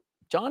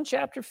John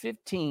chapter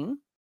 15.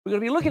 We're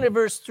going to be looking at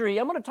verse 3.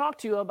 I'm going to talk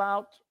to you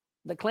about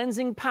the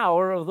cleansing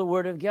power of the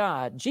word of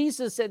God.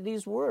 Jesus said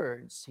these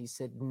words. He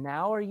said,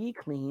 now are ye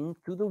clean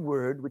through the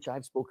word which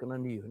I've spoken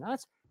unto you. Now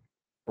that's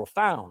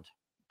profound.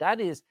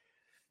 That is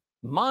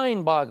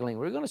mind-boggling.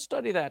 We're going to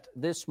study that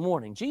this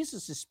morning.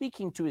 Jesus is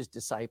speaking to his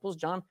disciples,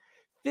 John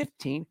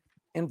 15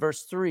 and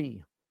verse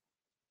 3.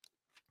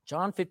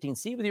 John 15,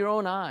 see with your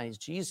own eyes,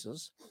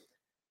 Jesus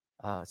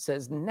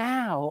says,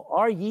 now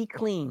are ye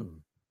clean.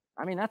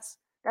 I mean, that's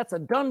a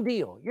done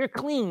deal. You're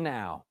clean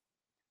now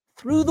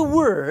through the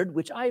word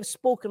which I have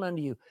spoken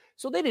unto you.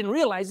 So they didn't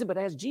realize it, but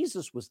as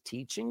Jesus was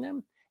teaching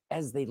them,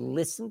 as they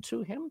listened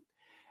to him,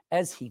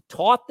 as he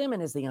taught them,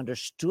 and as they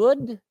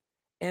understood,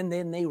 and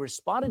then they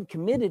responded,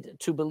 committed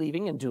to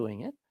believing and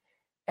doing it,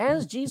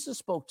 as Jesus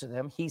spoke to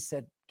them, he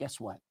said, guess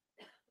what?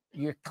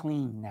 You're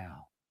clean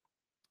now.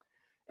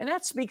 And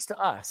that speaks to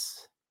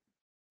us.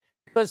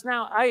 Because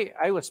now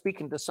I was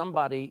speaking to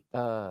somebody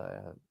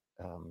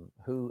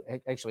who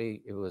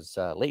actually, it was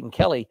Leighton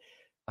Kelly.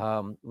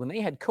 When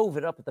they had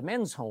COVID up at the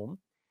men's home,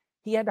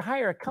 he had to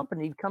hire a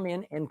company to come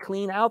in and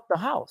clean out the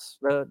house,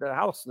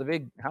 the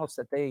big house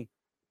that they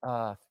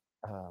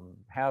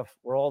have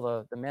where all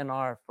the men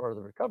are for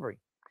the recovery.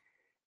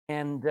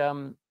 And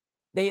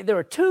there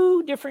were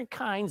two different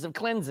kinds of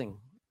cleansing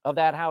of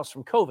that house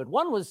from COVID.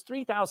 One was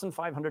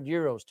 3,500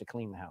 euros to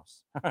clean the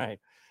house. All right.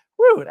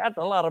 Woo, that's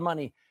a lot of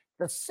money.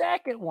 The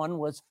second one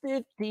was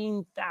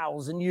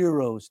 15,000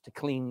 euros to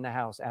clean the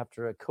house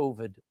after a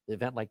COVID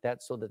event like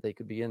that so that they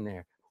could be in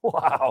there.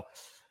 Wow.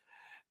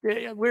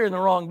 We're in the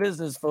wrong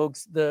business,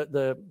 folks.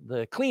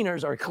 The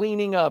cleaners are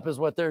cleaning up is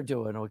what they're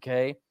doing,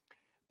 okay?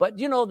 But,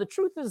 you know, the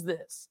truth is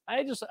this.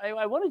 I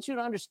wanted you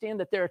to understand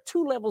that there are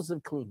two levels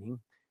of cleaning.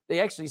 They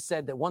actually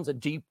said that one's a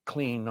deep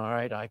clean, all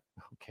right?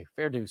 Okay,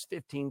 fair dues,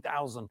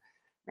 15,000.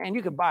 Man,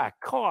 you could buy a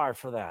car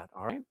for that,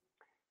 all right?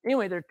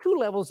 Anyway, there are two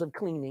levels of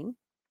cleaning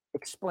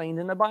explained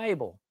in the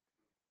Bible.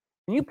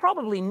 And you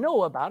probably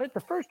know about it. The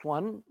first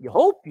one, you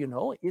hope you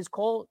know,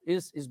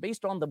 is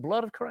based on the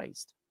blood of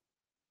Christ.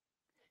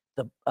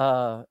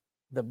 The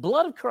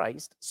blood of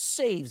Christ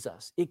saves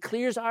us. It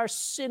clears our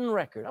sin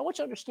record. I want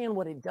you to understand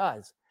what it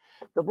does.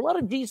 The blood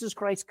of Jesus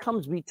Christ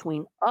comes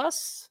between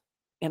us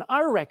and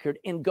our record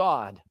and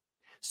God.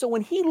 So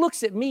when he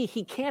looks at me,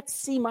 he can't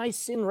see my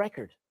sin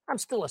record. I'm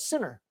still a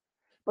sinner.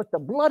 But the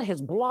blood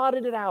has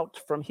blotted it out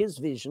from his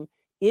vision.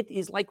 It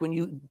is like when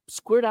you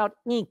squirt out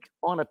ink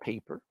on a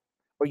paper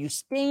or you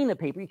stain a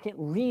paper, you can't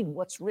read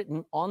what's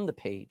written on the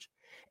page.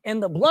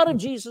 And the blood of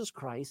Jesus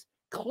Christ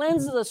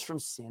cleanses us from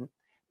sin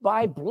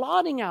by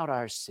blotting out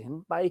our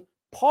sin, by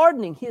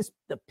pardoning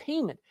the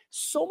payment.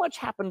 So much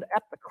happened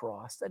at the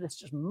cross that it's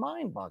just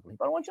mind-boggling.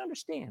 But I want you to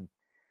understand,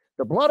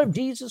 the blood of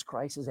Jesus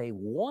Christ is a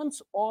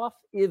once-off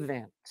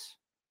event.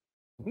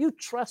 If you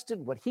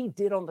trusted what he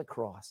did on the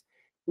cross,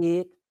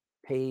 it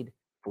paid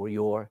for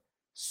your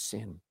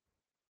sin.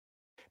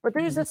 But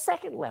there's a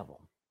second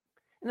level.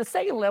 And the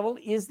second level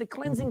is the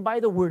cleansing by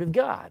the word of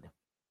God.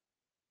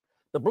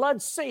 The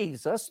blood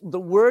saves us. The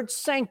word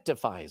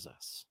sanctifies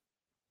us.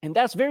 And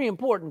that's very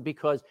important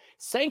because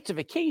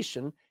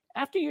sanctification,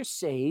 after you're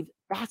saved,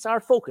 that's our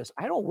focus.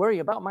 I don't worry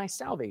about my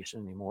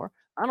salvation anymore.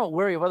 I don't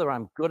worry whether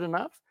I'm good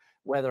enough,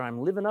 whether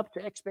I'm living up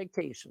to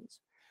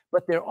expectations.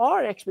 But there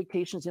are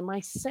expectations in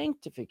my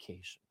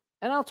sanctification.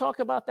 And I'll talk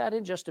about that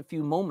in just a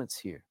few moments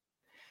here.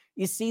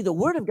 You see, the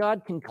word of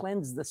God can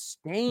cleanse the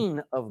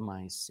stain of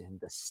my sin,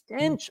 the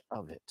stench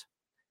of it.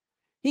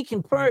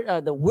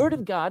 The word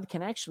of God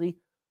can actually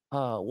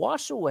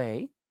wash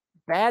away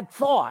bad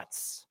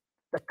thoughts,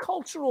 the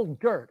cultural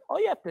dirt.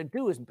 All you have to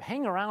do is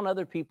hang around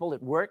other people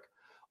at work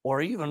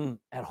or even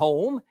at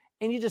home,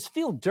 and you just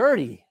feel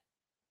dirty.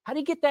 How do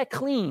you get that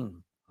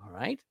clean? All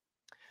right.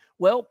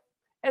 Well,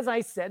 as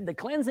I said, the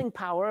cleansing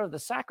power of the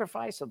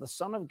sacrifice of the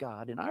Son of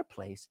God in our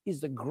place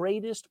is the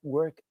greatest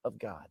work of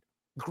God,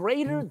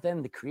 greater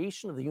than the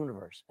creation of the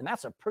universe. And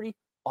that's a pretty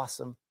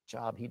awesome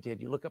job he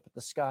did. You look up at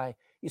the sky,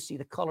 you see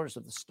the colors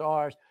of the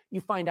stars, you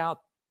find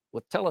out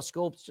with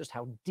telescopes just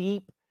how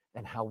deep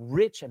and how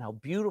rich and how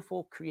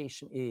beautiful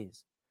creation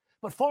is.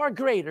 But far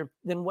greater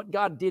than what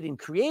God did in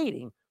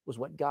creating was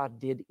what God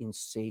did in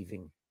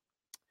saving.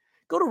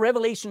 Go to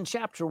Revelation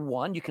chapter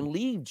 1. You can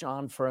leave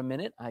John for a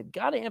minute. I've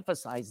got to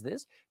emphasize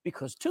this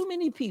because too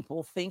many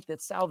people think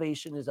that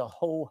salvation is a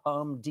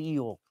ho-hum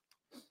deal.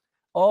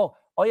 All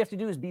you have to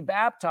do is be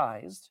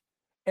baptized,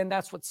 and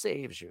that's what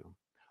saves you.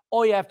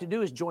 All you have to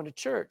do is join a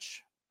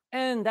church,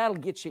 and that'll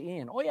get you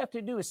in. All you have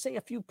to do is say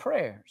a few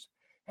prayers,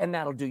 and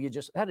that'll do you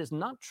just. That is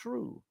not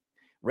true.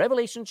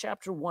 Revelation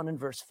chapter 1 and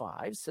verse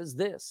 5 says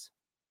this.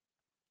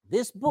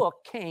 This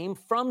book came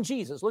from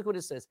Jesus. Look what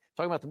it says.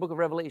 Talking about the book of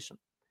Revelation.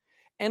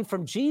 And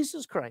from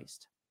Jesus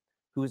Christ,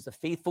 who is the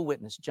faithful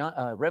witness,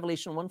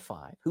 Revelation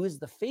 1:5, who is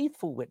the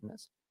faithful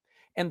witness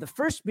and the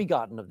first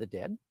begotten of the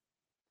dead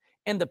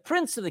and the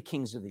prince of the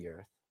kings of the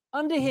earth,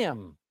 unto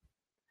him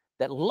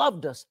that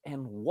loved us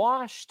and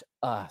washed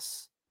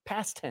us,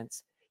 past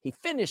tense, he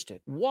finished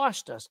it,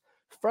 washed us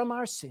from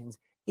our sins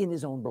in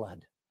his own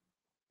blood.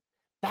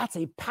 That's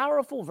a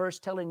powerful verse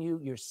telling you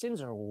your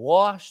sins are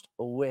washed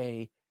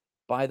away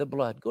by the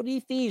blood. Go to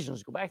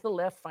Ephesians, go back to the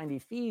left, find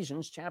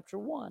Ephesians chapter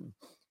 1.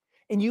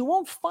 And you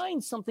won't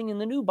find something in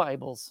the new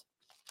Bibles.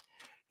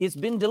 It's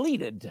been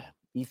deleted.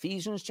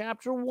 Ephesians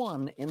chapter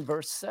 1 in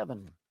verse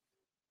 7.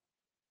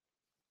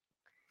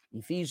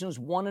 Ephesians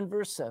 1 and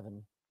verse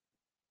 7.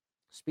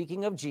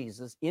 Speaking of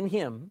Jesus, in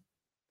him,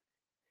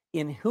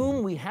 in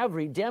whom we have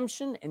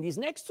redemption. And these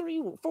next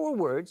four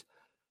words,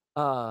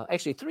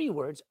 actually 3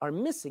 words, are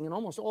missing in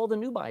almost all the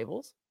new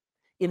Bibles.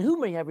 In whom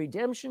we have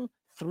redemption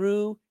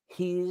through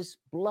his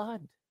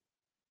blood.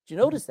 Did you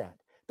notice that?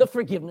 The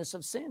forgiveness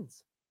of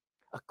sins,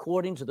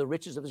 according to the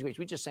riches of his grace.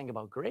 We just sang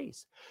about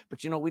grace.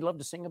 But you know, we love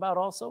to sing about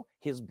also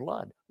his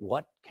blood.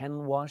 What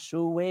can wash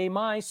away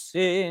my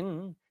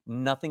sin?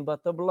 Nothing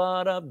but the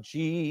blood of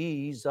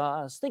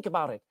Jesus. Think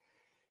about it.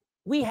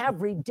 We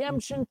have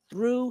redemption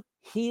through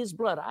his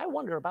blood. I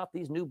wonder about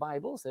these new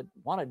Bibles that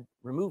want to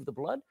remove the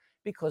blood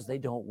because they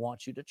don't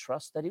want you to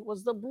trust that it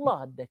was the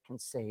blood that can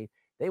save.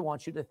 They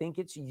want you to think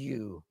it's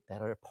you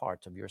that are a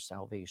part of your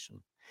salvation.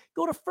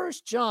 Go to 1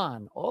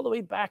 John, all the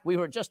way back. We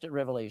were just at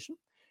Revelation,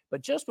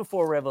 but just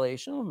before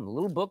Revelation, a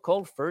little book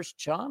called 1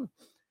 John,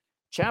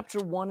 chapter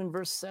 1 and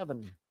verse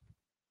 7.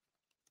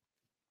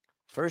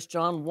 1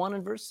 John 1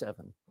 and verse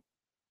 7.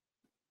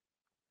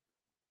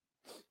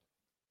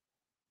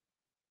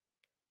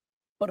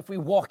 But if we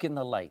walk in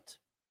the light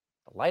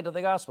of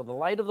the gospel, the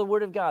light of the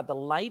word of God, the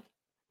light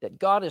that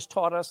God has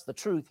taught us, the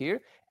truth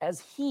here,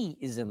 as he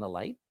is in the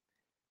light,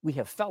 we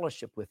have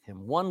fellowship with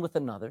him, one with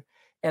another,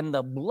 and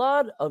the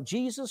blood of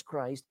Jesus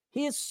Christ,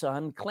 his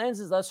son,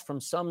 cleanses us from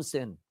some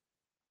sin.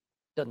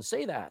 Doesn't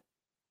say that.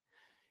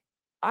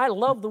 I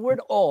love the word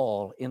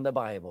all in the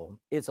Bible.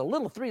 It's a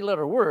little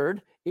 3-letter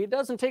word. It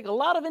doesn't take a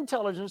lot of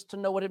intelligence to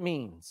know what it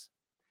means.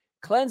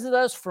 Cleanses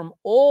us from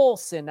all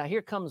sin. Now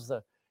here comes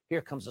the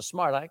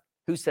smart aleck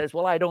who says,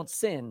 well, I don't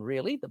sin.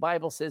 Really? The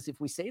Bible says if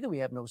we say that we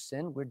have no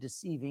sin, we're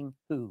deceiving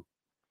who?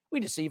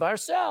 We deceive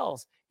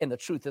ourselves, and the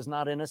truth is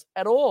not in us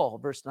at all.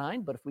 Verse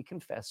 9, but if we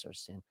confess our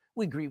sin,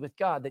 we agree with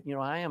God that,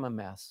 I am a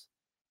mess.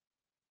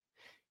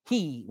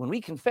 When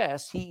we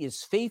confess, he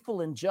is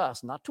faithful and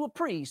just, not to a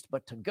priest,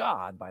 but to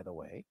God, by the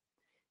way.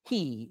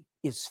 He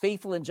is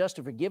faithful and just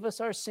to forgive us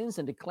our sins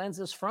and to cleanse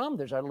us from,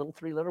 there's our little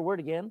 3-letter word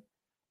again,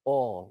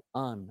 all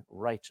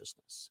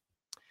unrighteousness.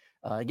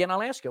 Again,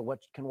 I'll ask you,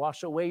 what can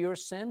wash away your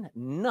sin?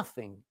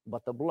 Nothing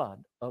but the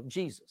blood of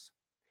Jesus.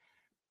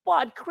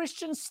 But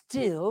Christians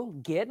still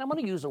get, and I'm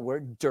going to use the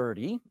word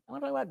dirty. I'm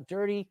going to talk about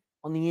dirty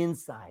on the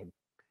inside.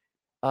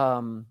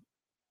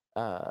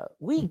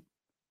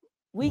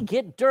 We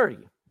get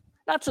dirty,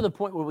 not to the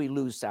point where we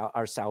lose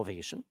our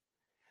salvation,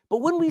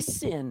 but when we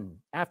sin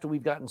after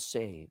we've gotten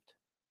saved,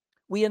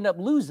 we end up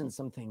losing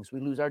some things. We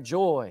lose our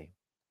joy.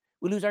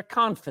 We lose our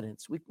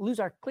confidence. We lose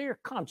our clear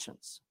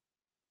conscience,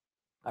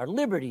 our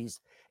liberties,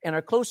 and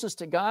our closeness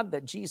to God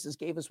that Jesus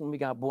gave us when we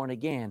got born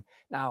again.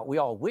 Now, we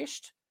all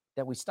wished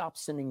that we stopped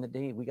sinning the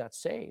day we got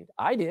saved.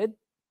 I did.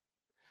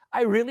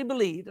 I really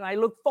believed, and I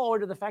looked forward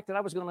to the fact that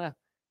I was going to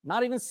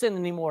not even sin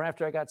anymore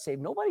after I got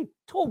saved. Nobody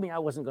told me I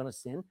wasn't going to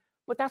sin,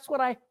 but that's what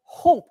I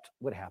hoped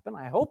would happen.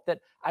 I hoped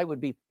that I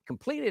would be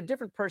completely a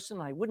different person.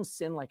 I wouldn't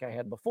sin like I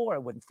had before. I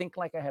wouldn't think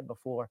like I had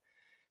before.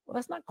 Well,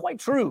 that's not quite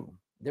true.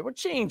 There were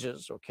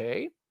changes,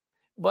 okay?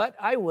 But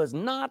I was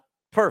not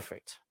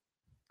perfect.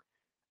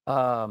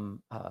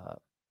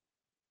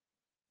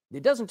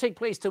 It doesn't take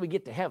place till we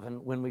get to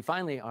heaven when we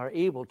finally are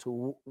able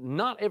to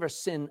not ever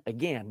sin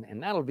again,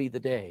 and that'll be the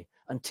day.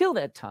 Until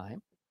that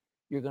time,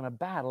 you're going to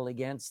battle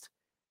against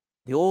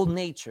the old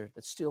nature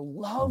that still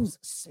loves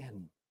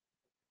sin.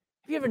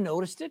 Have you ever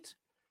noticed it?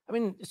 I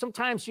mean,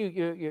 sometimes your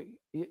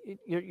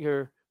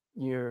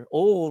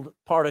old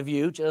part of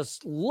you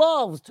just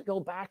loves to go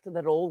back to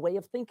that old way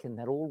of thinking,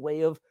 that old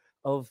way of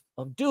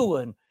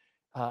doing.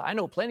 I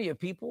know plenty of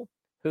people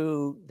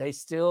who they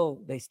still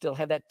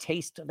have that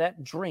taste of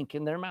that drink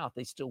in their mouth.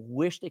 They still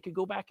wish they could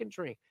go back and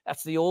drink.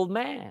 That's the old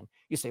man.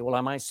 You say, well,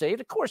 am I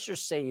saved? Of course you're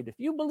saved. If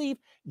you believe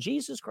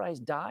Jesus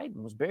Christ died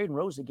and was buried and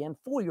rose again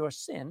for your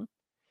sin,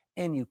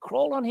 and you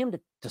crawl on him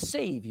to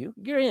save you,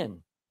 you're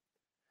in.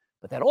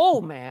 But that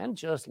old man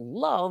just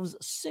loves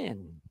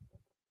sin.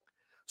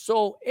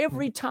 So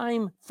every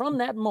time from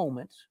that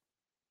moment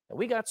that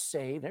we got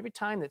saved, every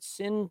time that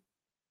sin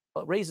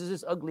raises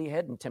its ugly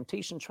head and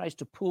temptation tries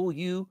to pull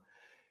you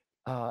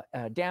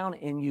down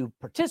and you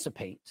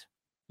participate,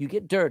 you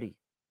get dirty.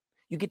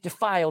 You get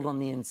defiled on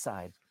the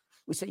inside.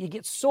 We say you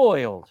get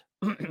soiled.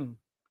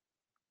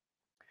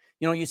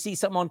 You see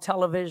something on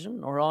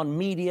television or on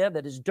media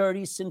that is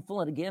dirty,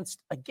 sinful, and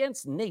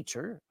against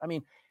nature. I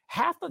mean,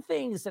 half the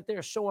things that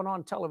they're showing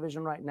on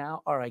television right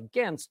now are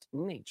against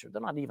nature.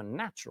 They're not even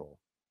natural.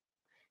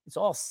 It's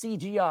all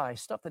CGI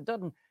stuff that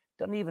doesn't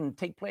even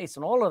take place.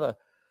 And all of the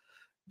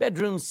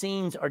bedroom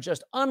scenes are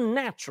just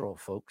unnatural,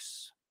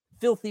 folks.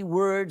 Filthy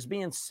words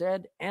being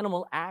said,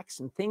 animal acts,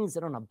 and things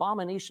that are an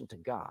abomination to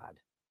God.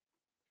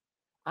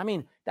 I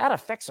mean, that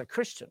affects a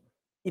Christian.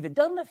 If it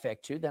doesn't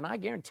affect you, then I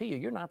guarantee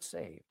you're not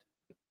saved.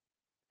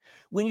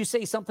 When you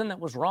say something that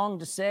was wrong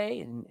to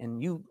say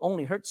and you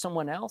only hurt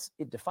someone else,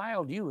 it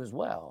defiled you as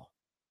well.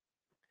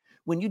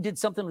 When you did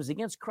something that was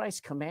against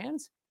Christ's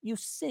commands, you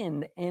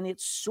sinned and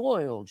it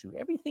soiled you.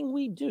 Everything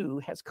we do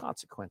has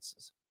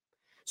consequences.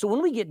 So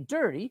when we get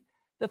dirty,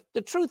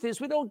 the truth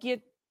is we don't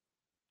get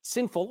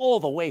sinful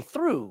all the way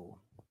through.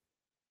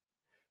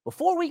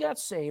 Before we got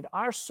saved,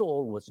 our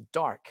soul was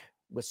dark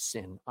with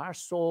sin. Our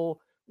soul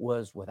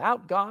was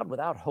without God,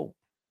 without hope.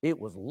 It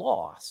was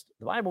lost.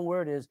 The Bible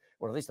word is,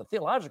 or at least the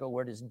theological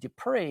word is,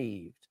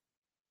 depraved.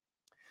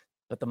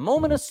 But the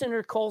moment a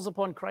sinner calls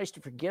upon Christ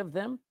to forgive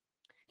them,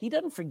 he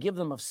doesn't forgive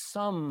them of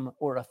some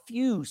or a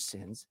few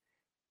sins.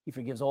 He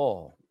forgives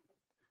all.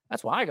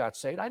 That's why I got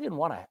saved. I didn't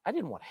want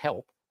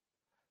help.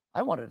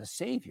 I wanted a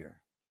Savior.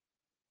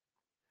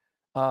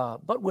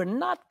 But we're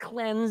not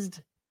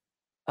cleansed.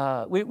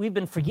 We've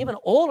been forgiven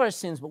all our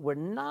sins, but we're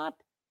not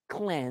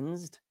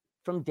cleansed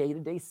from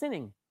day-to-day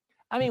sinning.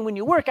 I mean, when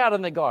you work out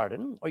in the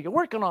garden or you're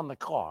working on the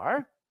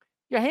car,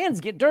 your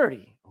hands get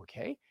dirty,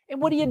 okay? And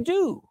what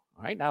do?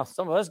 All right, now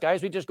some of us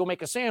guys, we just go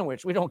make a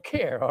sandwich. We don't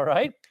care, all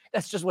right?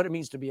 That's just what it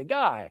means to be a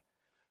guy.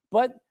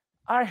 But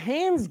our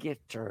hands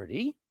get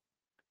dirty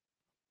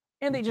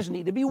and they just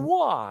need to be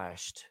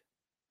washed.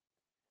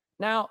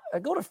 Now,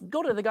 go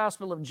to the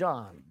Gospel of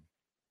John.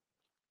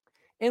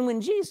 And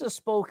when Jesus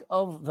spoke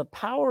of the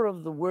power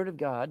of the Word of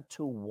God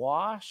to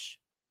wash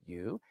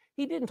you,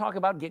 he didn't talk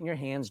about getting your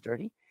hands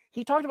dirty.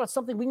 He talked about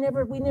something we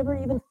never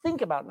even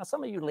think about. Now,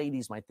 some of you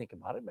ladies might think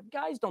about it, but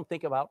guys don't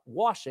think about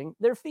washing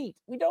their feet.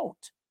 We don't.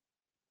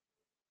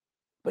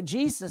 But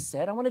Jesus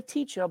said, I want to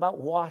teach you about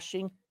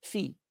washing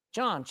feet.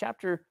 John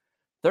chapter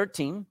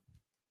 13.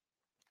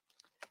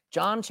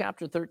 John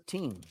chapter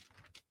 13.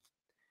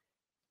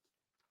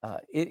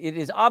 It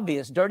is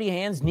obvious dirty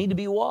hands need to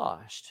be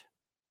washed.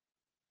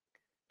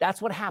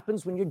 That's what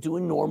happens when you're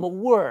doing normal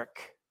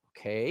work,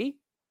 okay?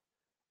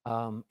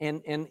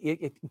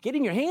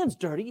 Getting your hands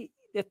dirty,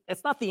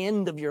 it's not the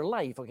end of your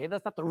life, okay?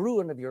 That's not the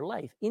ruin of your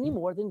life any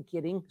more than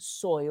getting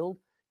soiled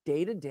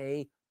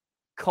day-to-day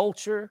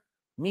culture,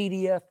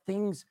 media,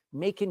 things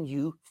making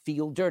you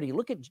feel dirty.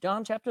 Look at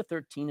John chapter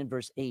 13 and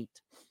verse 8.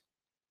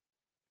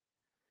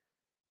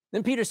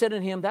 Then Peter said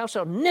unto him, thou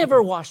shalt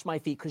never wash my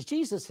feet, because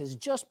Jesus has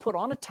just put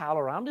on a towel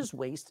around his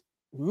waist,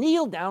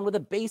 kneeled down with a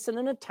basin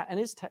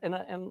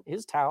and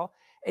his towel,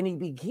 and he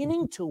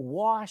beginning to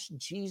wash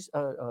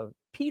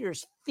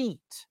Peter's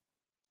feet.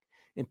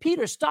 And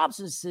Peter stops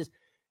and says,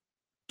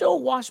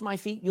 don't wash my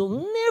feet.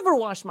 You'll never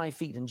wash my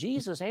feet. And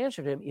Jesus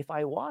answered him, if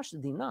I wash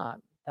thee not,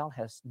 thou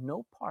hast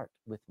no part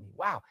with me.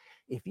 Wow.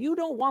 If you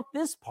don't want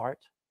this part,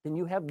 then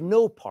you have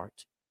no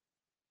part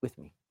with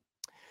me.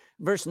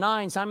 Verse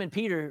 9, Simon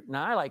Peter.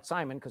 Now, I like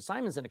Simon because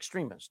Simon's an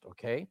extremist,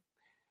 okay?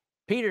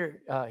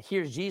 Peter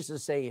hears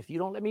Jesus say, if you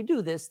don't let me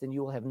do this, then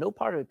you will have no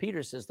part of it.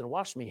 Peter says, then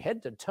wash me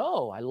head to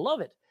toe. I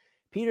love it.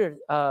 Peter,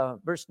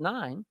 verse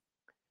 9,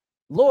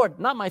 Lord,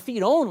 not my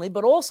feet only,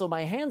 but also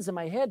my hands and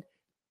my head.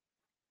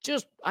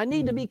 I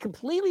need to be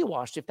completely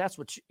washed if that's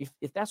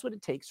what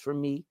it takes for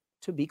me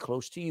to be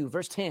close to you.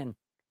 Verse 10,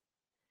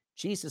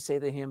 Jesus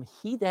said to him,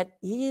 he that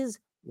is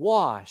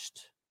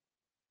washed.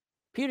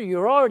 Peter,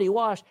 you're already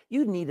washed.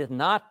 You needed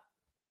not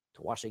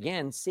to wash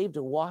again, save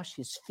to wash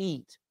his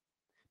feet.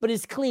 But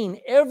is clean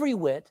every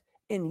whit,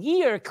 and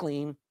ye are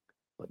clean,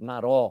 but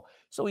not all.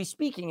 So he's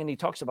speaking, and he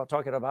talking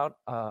about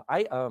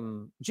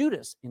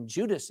Judas, and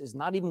Judas is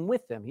not even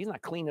with them. He's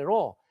not clean at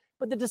all.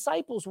 But the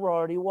disciples were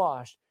already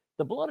washed.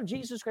 The blood of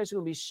Jesus Christ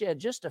will be shed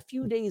just a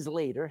few days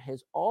later,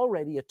 has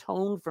already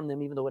atoned from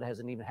them, even though it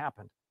hasn't even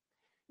happened.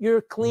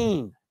 You're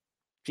clean,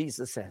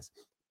 Jesus says,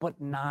 but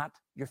not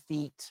your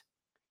feet.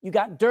 You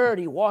got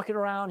dirty walking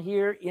around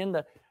here in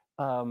the,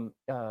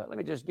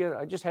 I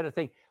just had a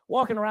thing,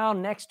 walking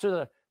around next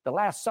to the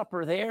Last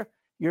Supper there.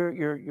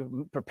 You're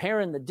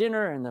preparing the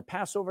dinner and the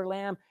Passover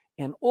lamb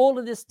and all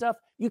of this stuff.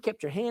 You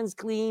kept your hands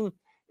clean.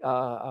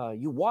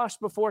 You washed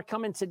before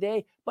coming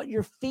today, but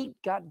your feet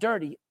got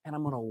dirty, and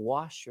I'm going to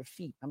wash your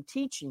feet. I'm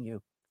teaching you,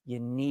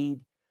 you need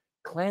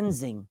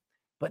cleansing,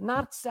 but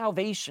not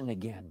salvation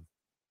again.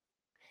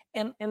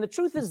 And the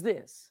truth is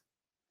this.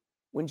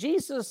 When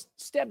Jesus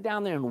stepped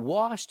down there and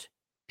washed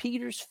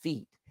Peter's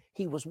feet,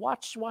 he was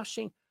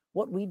washing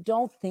what we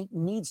don't think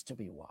needs to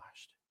be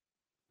washed.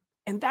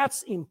 And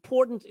that's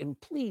important. And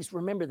please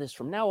remember this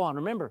from now on.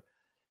 Remember,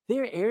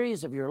 there are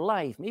areas of your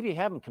life. Maybe you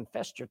haven't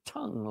confessed your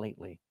tongue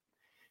lately.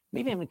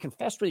 Maybe you haven't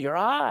confessed with your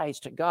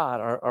eyes to God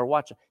or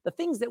watching. The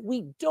things that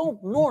we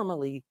don't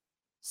normally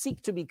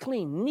seek to be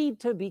clean need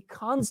to be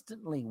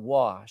constantly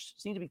washed.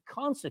 Need to be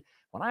constant.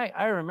 When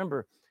I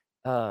remember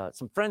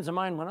some friends of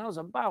mine when I was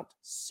about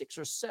 6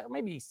 or 7,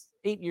 maybe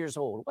 8 years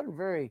old. wasn't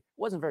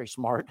very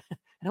smart,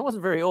 and I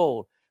wasn't very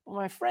old. But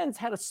my friends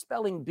had a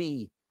spelling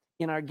bee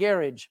in our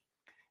garage.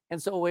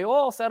 And so we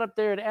all sat up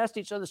there and asked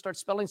each other to start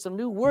spelling some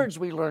new words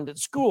we learned at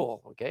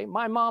school. Okay.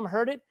 My mom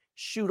heard it,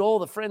 shooed all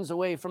the friends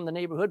away from the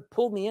neighborhood,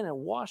 pulled me in and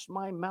washed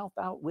my mouth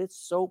out with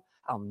soap.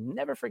 I'll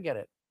never forget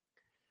it.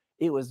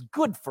 It was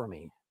good for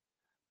me.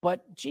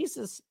 But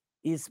Jesus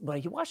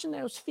by washing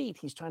those feet,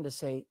 he's trying to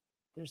say,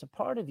 there's a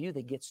part of you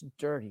that gets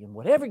dirty, and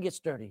whatever gets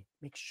dirty,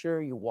 make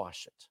sure you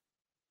wash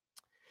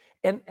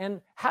it.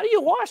 And how do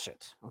you wash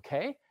it?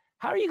 Okay.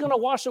 How are you going to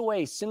wash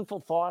away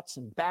sinful thoughts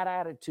and bad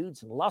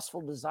attitudes and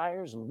lustful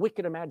desires and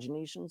wicked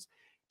imaginations,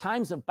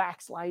 times of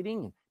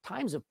backsliding and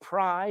times of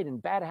pride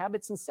and bad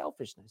habits and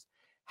selfishness?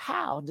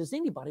 How does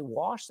anybody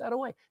wash that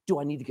away? Do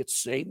I need to get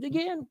saved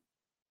again?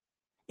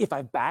 If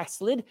I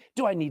backslid,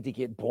 do I need to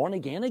get born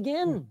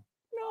again?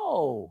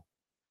 No.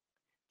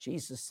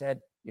 Jesus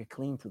said, you're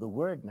clean through the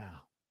word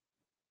now.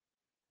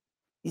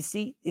 You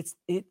see,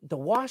 the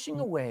washing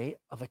away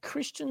of a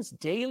Christian's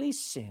daily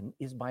sin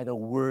is by the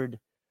word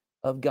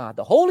of God.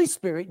 The Holy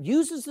Spirit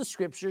uses the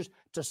scriptures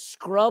to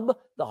scrub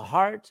the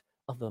heart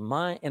of the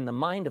mind and the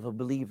mind of a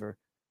believer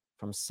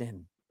from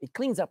sin. It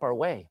cleans up our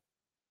way.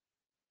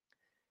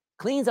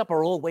 Cleans up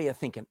our old way of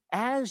thinking.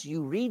 As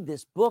you read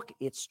this book,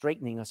 it's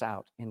straightening us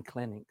out and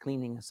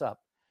cleaning us up.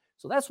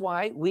 So that's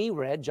why we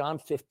read John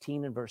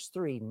 15 and verse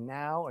 3.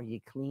 Now are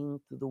ye clean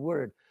through the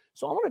word.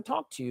 So I want to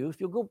talk to you,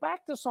 if you'll go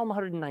back to Psalm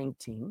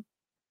 119.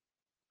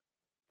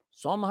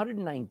 Psalm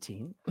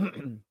 119.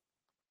 I'm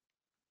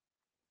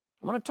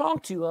going to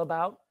talk to you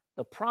about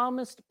the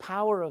promised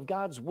power of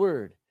God's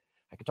word.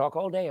 I could talk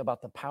all day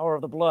about the power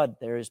of the blood.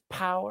 There is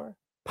power,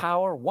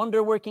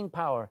 wonder-working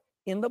power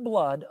in the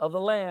blood of the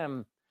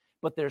Lamb.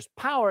 But there's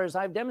power, as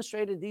I've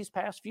demonstrated these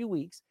past few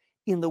weeks,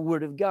 in the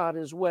word of God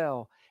as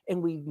well.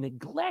 And we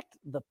neglect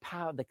the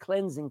power, the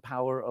cleansing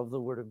power of the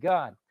word of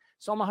God.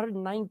 Psalm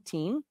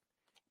 119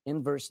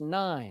 in verse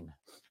 9.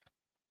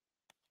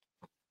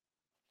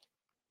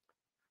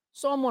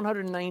 Psalm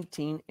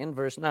 119 in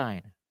verse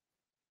 9.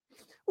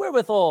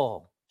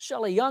 Wherewithal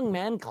shall a young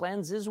man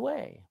cleanse his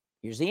way?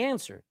 Here's the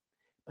answer.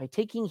 By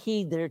taking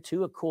heed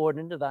thereto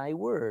according to thy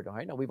word. All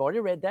right, now we've already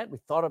read that. We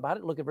thought about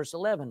it. Look at verse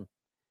 11.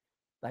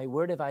 Thy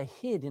word have I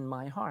hid in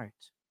my heart.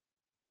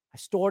 I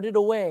stored it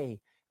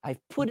away. I've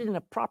put it in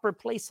a proper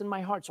place in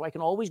my heart so I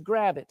can always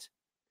grab it.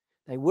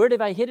 Thy word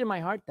have I hid in my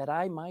heart that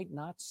I might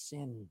not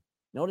sin.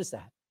 Notice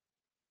that.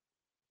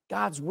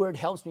 God's word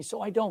helps me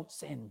so I don't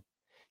sin.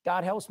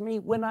 God's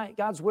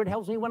word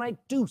helps me when I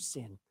do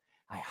sin.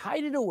 I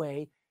hide it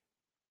away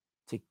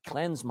to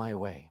cleanse my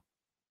way.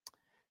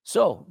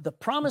 So the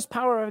promised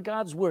power of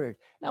God's word.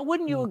 Now,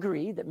 wouldn't you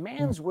agree that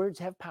man's words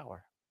have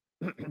power?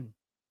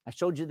 I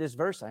showed you this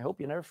verse. I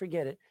hope you never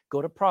forget it.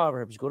 Go to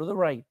Proverbs. Go to the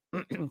right.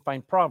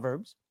 Find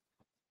Proverbs.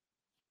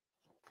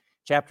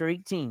 Chapter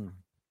 18.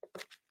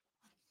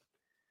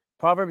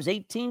 Proverbs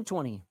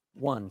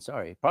 18:21.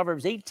 Sorry.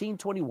 Proverbs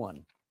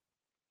 18:21.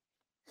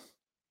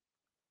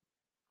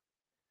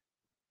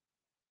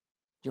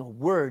 You know,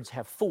 words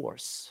have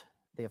force.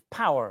 They have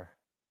power.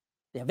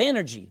 They have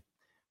energy.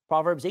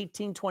 Proverbs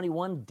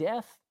 18:21.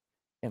 Death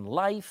and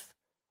life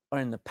are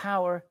in the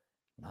power,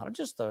 not of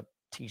just the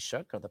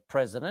Taoiseach or the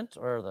president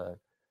or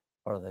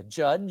the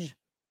judge,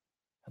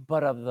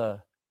 but of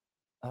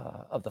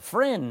the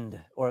friend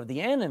or of the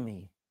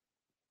enemy.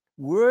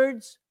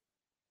 Words,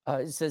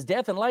 it says,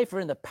 death and life are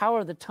in the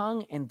power of the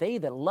tongue, and they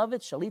that love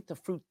it shall eat the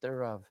fruit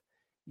thereof.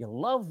 You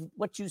love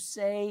what you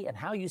say and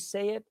how you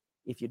say it.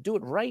 If you do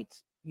it right,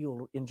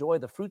 you'll enjoy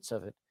the fruits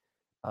of it.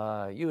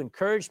 You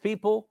encourage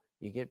people,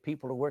 you get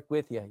people to work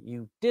with you.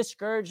 You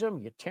discourage them,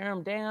 you tear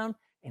them down,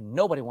 and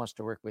nobody wants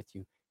to work with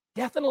you.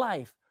 Death and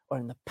life are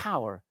in the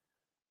power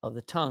of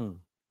the tongue.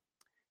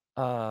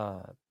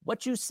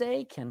 What you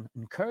say can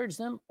encourage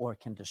them or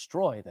can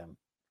destroy them.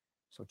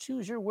 So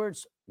choose your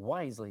words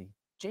wisely.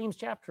 James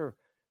chapter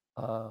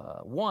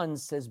 1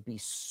 says, be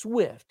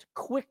swift,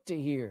 quick to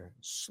hear,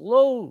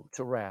 slow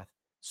to wrath,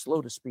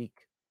 slow to speak.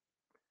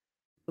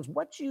 Because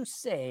what you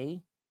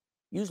say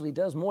usually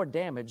does more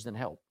damage than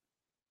help.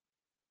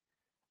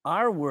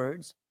 Our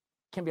words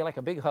can be like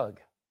a big hug,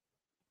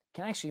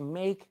 can actually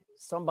make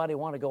somebody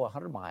want to go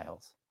 100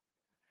 miles.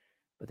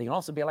 But they can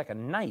also be like a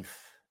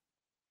knife.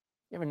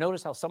 You ever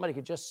notice how somebody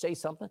could just say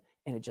something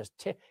and it just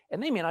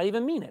and they may not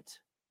even mean it,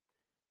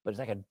 but it's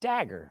like a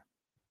dagger.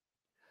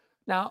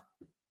 Now,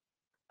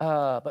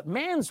 but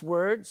man's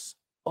words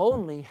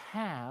only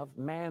have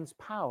man's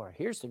power.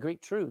 Here's the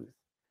great truth.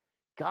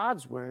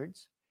 God's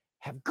words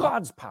have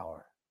God's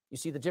power. You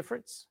see the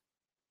difference?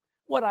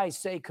 What I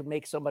say could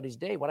make somebody's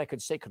day. What I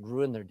could say could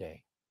ruin their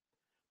day.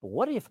 But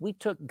what if we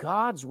took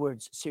God's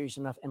words serious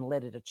enough and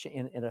let it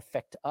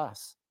affect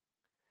us?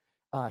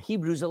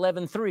 Hebrews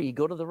 11:3.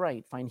 Go to the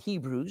right. Find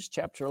Hebrews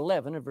chapter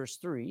 11 and verse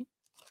 3.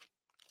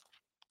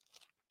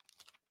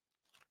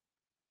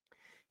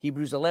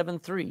 Hebrews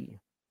 11:3.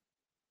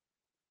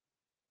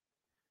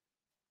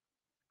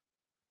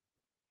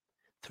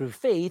 Through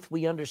faith,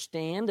 we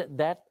understand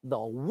that the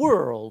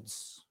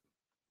worlds,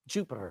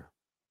 Jupiter,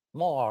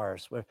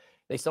 Mars, where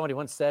somebody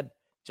once said,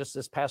 just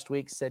this past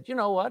week, said, you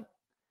know what?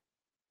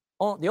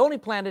 The only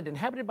planet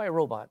inhabited by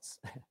robots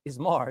is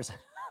Mars.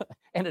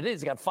 And it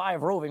is. Got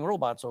 5 roving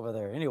robots over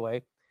there.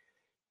 Anyway,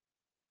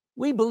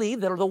 we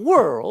believe that the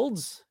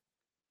worlds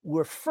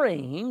were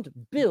framed,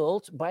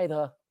 built by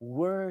the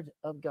word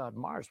of God.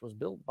 Mars was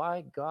built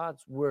by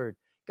God's word.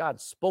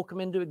 God spoke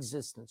them into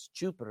existence.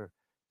 Jupiter,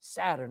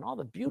 Saturn, all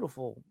the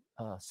beautiful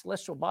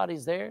celestial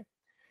bodies there.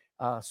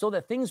 so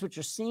that things which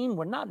are seen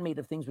were not made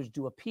of things which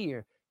do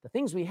appear. The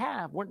things we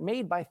have weren't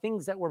made by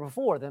things that were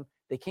before them.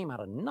 They came out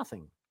of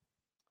nothing.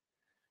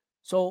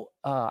 So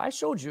I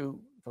showed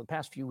you for the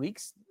past few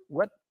weeks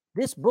what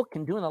this book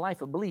can do in the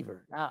life of a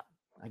believer. Now,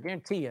 I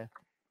guarantee you,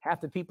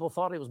 half the people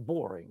thought it was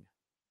boring.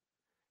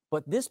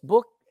 But this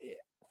book,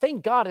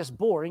 thank God it's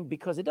boring,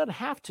 because it doesn't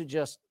have to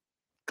just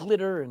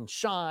glitter and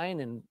shine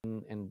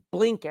and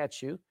blink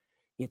at you.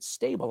 It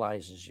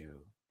stabilizes you.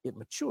 It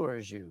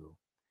matures you.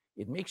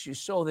 It makes you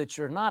so that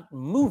you're not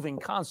moving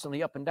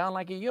constantly up and down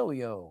like a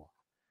yo-yo.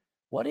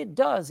 What it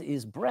does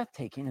is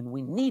breathtaking, and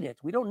we need it.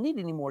 We don't need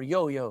any more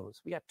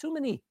yo-yos. We got too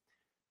many,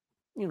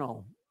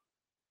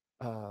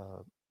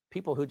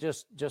 people who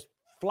just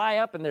fly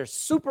up and they're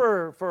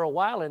super for a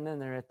while and then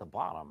they're at the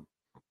bottom.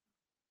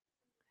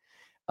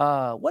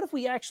 What if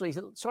we actually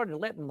started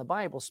letting the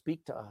Bible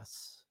speak to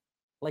us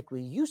like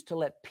we used to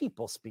let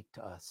people speak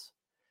to us?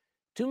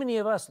 Too many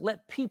of us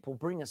let people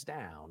bring us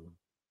down,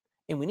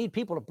 and we need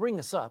people to bring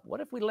us up.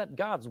 What if we let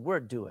God's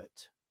word do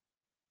it?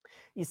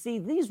 You see,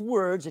 these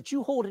words that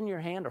you hold in your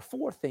hand are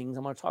four things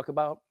I'm going to talk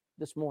about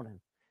this morning.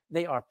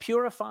 They are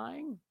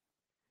purifying,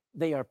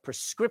 they are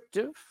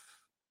prescriptive,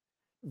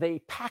 they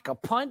pack a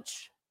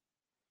punch,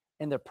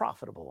 and they're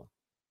profitable.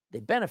 They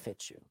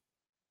benefit you.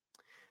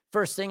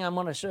 First thing I'm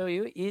going to show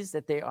you is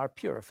that they are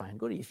purifying.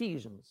 Go to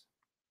Ephesians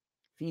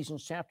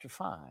chapter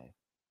 5.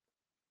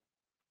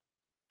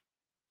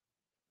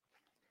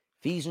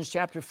 Ephesians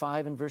chapter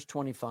 5 and verse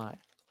 25.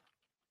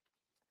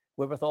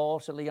 Wherewithal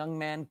shall a young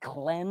man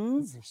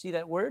cleanse. You see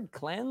that word?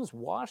 Cleanse,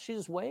 wash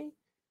his way,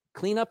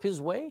 clean up his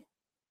way.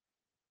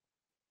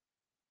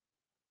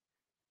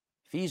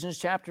 Ephesians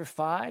chapter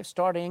 5,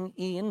 starting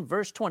in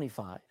verse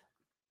 25.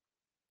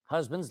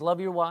 Husbands, love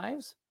your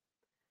wives,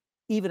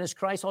 even as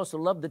Christ also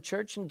loved the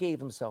church and gave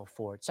himself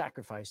for it,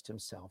 sacrificed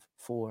himself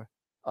for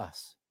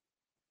us.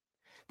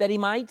 That he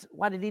might,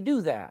 why did he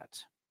do that?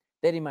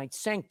 That he might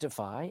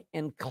sanctify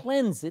and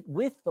cleanse it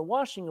with the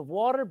washing of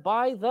water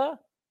by the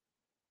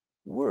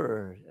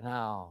word.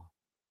 Now,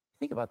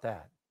 think about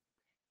that.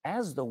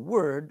 As the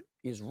word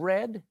is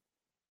read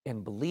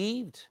and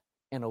believed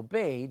and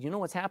obeyed, you know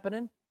what's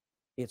happening?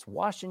 It's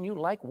washing you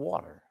like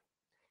water.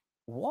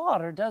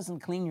 Water doesn't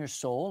clean your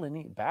soul.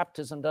 Any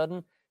baptism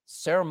doesn't.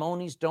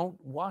 Ceremonies don't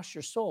wash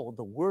your soul.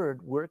 The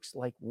word works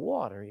like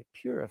water. It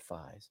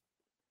purifies.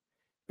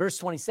 Verse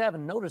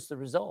 27, notice the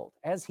result.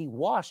 As he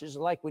washes,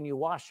 like when you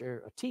wash a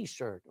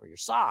t-shirt or your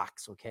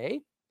socks, okay?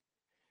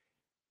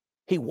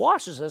 He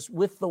washes us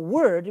with the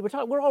word.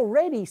 We're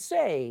already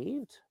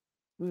saved.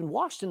 We've been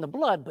washed in the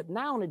blood, but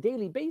now on a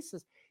daily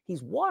basis,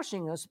 he's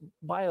washing us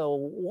by the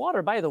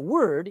water, by the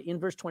word, in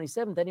verse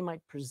 27, that he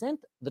might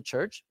present the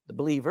church, the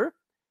believer,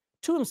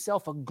 to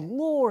himself a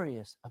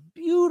glorious, a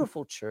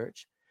beautiful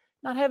church,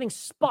 not having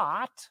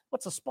spot.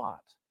 What's a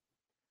spot?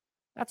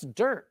 That's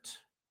dirt.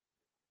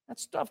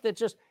 That's stuff that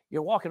just,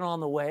 you're walking on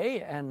the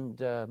way and,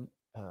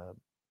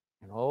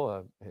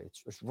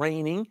 it's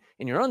raining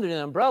and you're under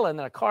the umbrella, and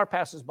then a car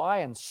passes by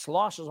and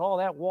sloshes all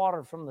that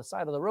water from the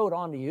side of the road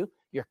onto you.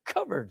 You're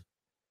covered.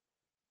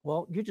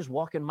 Well, you're just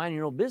walking, minding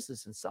your own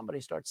business, and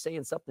somebody starts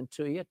saying something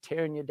to you,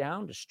 tearing you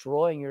down,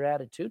 destroying your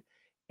attitude,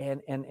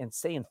 and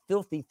saying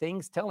filthy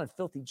things, telling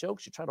filthy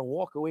jokes. You try to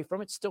walk away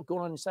from it, still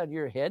going on inside of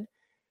your head.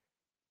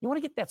 You want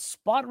to get that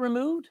spot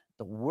removed?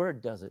 The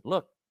word does it.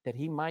 Look, that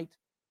he might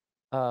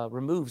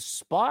remove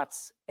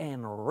spots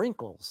and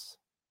wrinkles,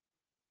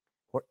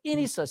 or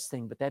any such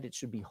thing, but that it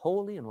should be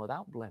holy and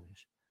without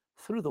blemish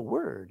through the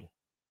word.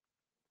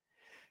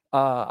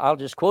 I'll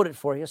just quote it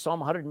for you. Psalm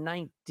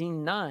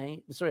 119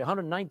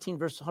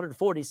 verse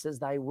 140 says,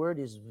 thy word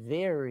is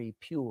very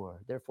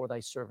pure, therefore thy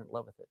servant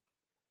loveth it.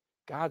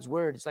 God's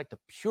word is like the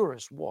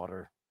purest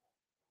water.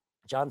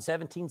 John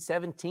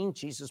 17:17,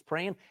 Jesus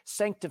praying,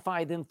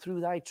 sanctify them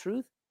through thy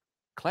truth,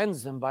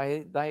 cleanse them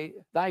by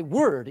thy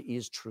word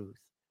is truth.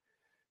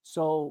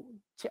 So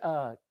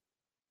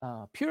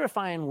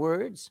purifying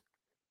words,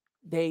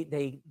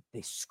 they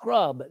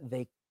scrub,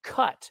 they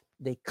cut,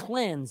 they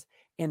cleanse,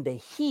 and they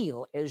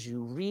heal as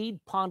you read,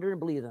 ponder, and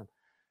believe them.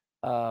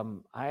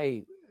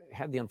 I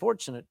had the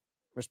unfortunate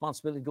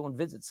responsibility to go and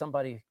visit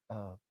somebody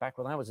back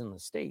when I was in the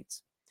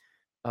States.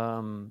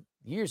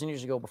 Years and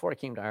years ago, before I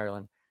came to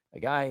Ireland, a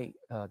guy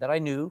that I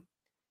knew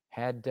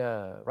had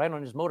riding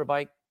on his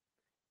motorbike,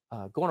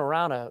 going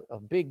around a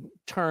big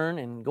turn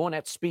and going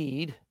at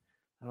speed.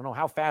 I don't know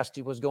how fast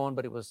he was going,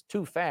 but it was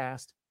too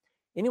fast.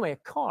 Anyway, a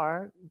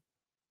car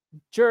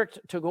jerked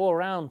to go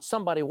around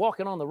somebody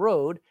walking on the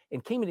road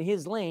and came into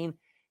his lane,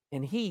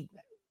 and he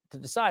to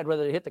decide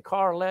whether to hit the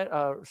car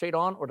straight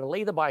on or to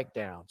lay the bike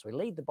down. So he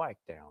laid the bike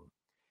down,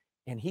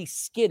 and he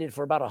skidded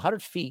for about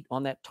 100 feet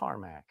on that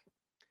tarmac.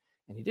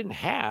 And he didn't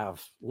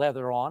have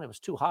leather on. It was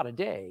too hot a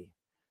day.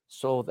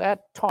 So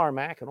that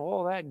tarmac and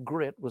all that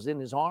grit was in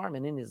his arm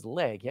and in his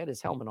leg. He had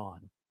his helmet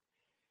on.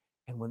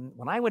 And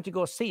when I went to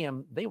go see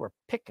him, they were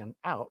picking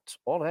out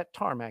all that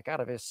tarmac out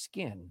of his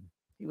skin.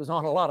 He was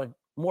on a lot of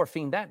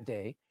morphine that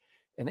day.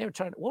 And they were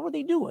what were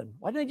they doing?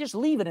 Why didn't they just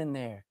leave it in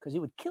there? Because he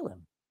would kill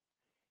him.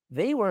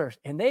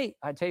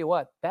 I tell you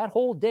what, that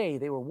whole day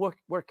they were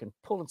working,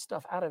 pulling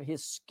stuff out of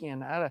his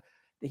skin,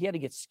 he had to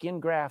get skin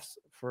grafts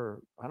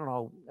for, I don't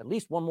know, at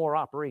least one more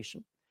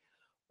operation.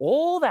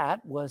 All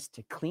that was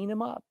to clean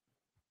him up,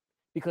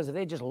 because if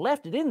they just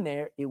left it in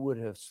there, it would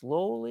have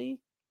slowly,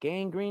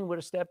 gangrene would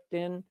have stepped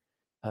in,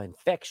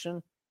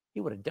 infection,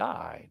 he would have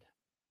died.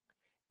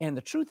 And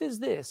the truth is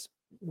this,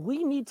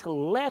 we need to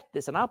let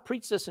this, and I'll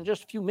preach this in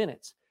just a few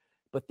minutes,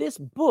 but this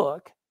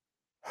book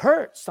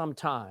hurts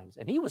sometimes,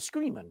 and he was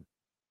screaming.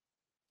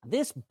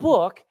 This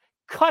book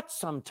cuts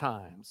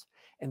sometimes,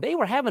 and they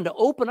were having to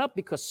open up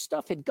because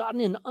stuff had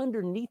gotten in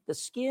underneath the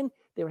skin.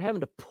 They were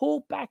having to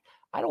pull back.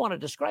 I don't want to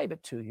describe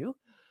it to you,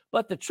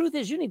 but the truth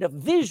is you need to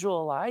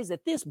visualize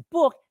that this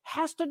book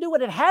has to do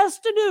what it has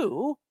to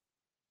do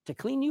to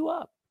clean you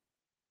up.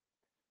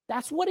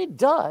 That's what it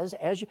does.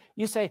 As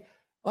you say,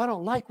 I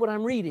don't like what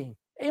I'm reading.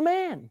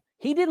 Amen.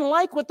 He didn't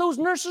like what those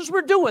nurses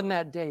were doing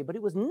that day, but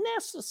it was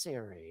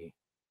necessary.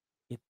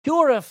 It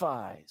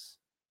purifies.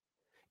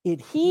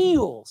 It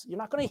heals. You're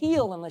not going to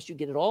heal unless you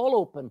get it all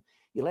open.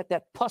 You let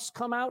that pus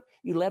come out.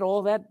 You let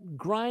all that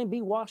grime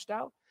be washed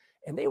out.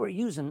 And they were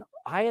using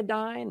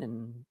iodine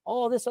and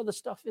all this other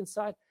stuff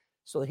inside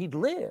so that he'd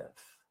live.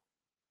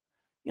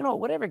 You know,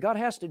 whatever God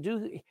has to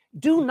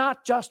do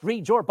not just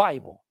read your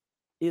Bible,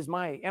 is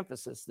my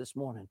emphasis this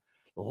morning.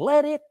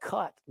 Let it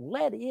cut,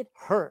 let it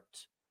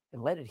hurt,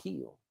 and let it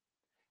heal.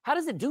 How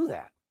does it do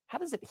that? How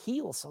does it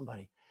heal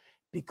somebody?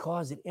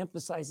 Because it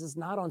emphasizes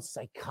not on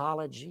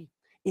psychology.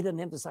 It doesn't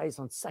emphasize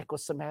on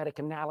psychosomatic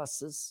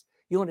analysis.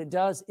 You know what it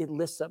does? It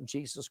lifts up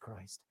Jesus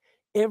Christ.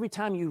 Every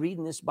time you read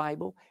in this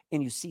Bible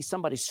and you see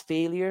somebody's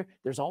failure,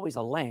 there's always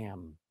a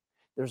lamb.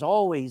 There's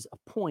always a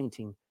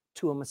pointing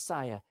to a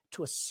Messiah,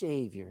 to a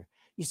Savior.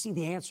 You see,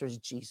 the answer is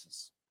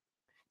Jesus.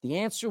 The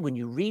answer when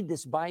you read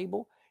this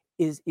Bible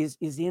is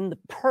in the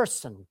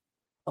person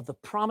of the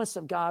promise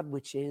of God,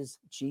 which is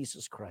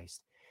Jesus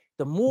Christ.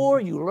 The more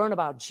you learn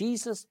about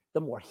Jesus, the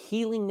more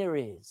healing there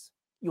is.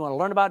 You want to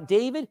learn about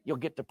David, you'll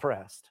get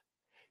depressed.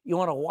 You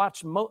want to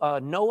watch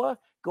Noah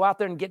go out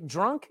there and get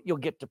drunk, you'll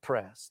get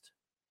depressed.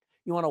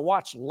 You want to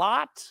watch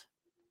Lot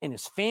and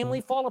his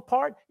family fall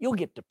apart, you'll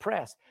get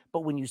depressed.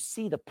 But when you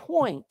see the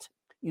point,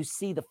 you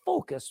see the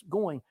focus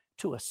going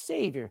to a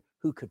Savior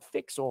who could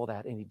fix all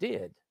that, and he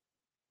did.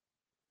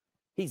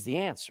 He's the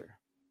answer.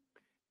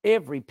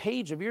 Every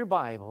page of your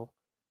Bible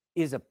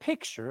is a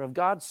picture of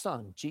God's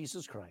Son,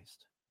 Jesus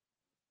Christ.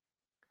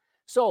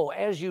 So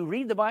as you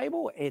read the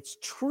Bible, it's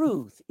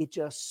truth. It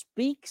just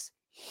speaks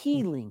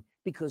healing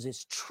because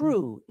it's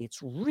true,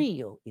 it's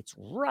real, it's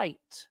right.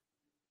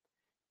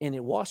 And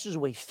it washes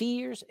away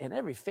fears and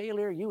every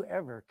failure you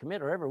ever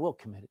commit or ever will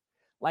commit.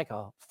 Like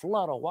a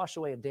flood will wash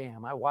away a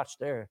dam. I watched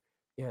there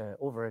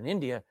over in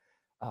India.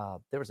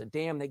 There was a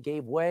dam that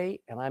gave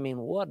way. And I mean,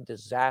 what a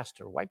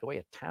disaster. Wiped away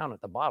a town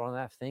at the bottom of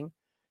that thing.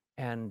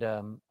 And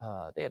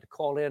they had to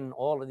call in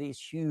all of these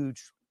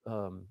huge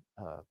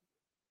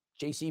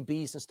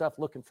JCBs and stuff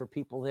looking for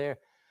people there.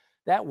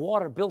 That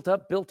water built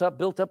up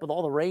with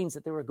all the rains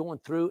that they were going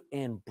through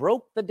and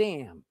broke the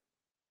dam.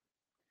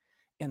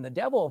 And the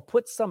devil will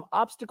put some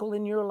obstacle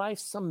in your life,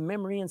 some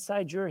memory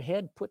inside your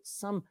head, put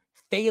some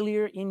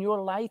failure in your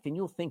life, and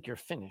you'll think you're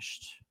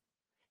finished.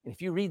 And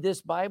if you read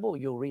this Bible,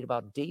 you'll read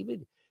about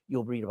David,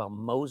 you'll read about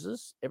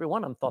Moses. Every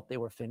one of them thought they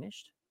were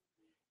finished.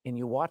 And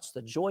you watch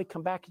the joy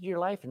come back into your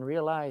life and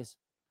realize,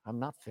 I'm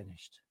not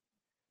finished.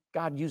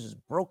 God uses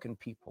broken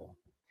people.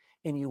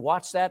 And you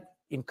watch that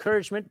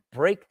encouragement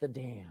break the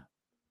dam.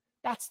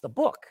 That's the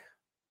book.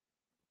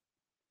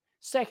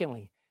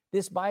 Secondly,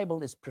 this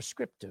Bible is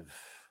prescriptive.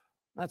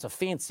 That's a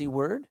fancy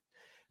word,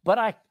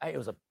 but it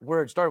was a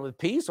word started with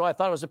P, so I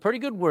thought it was a pretty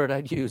good word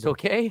I'd use,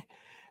 okay?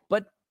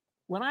 But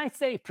when I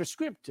say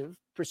prescriptive,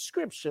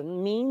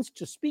 prescription means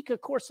to speak a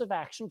course of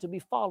action to be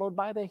followed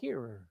by the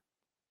hearer.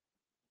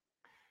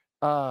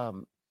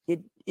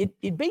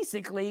 It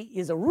basically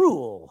is a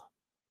rule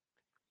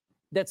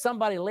that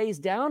somebody lays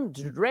down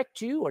to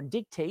direct you or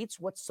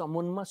dictates what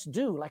someone must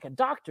do, like a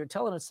doctor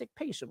telling a sick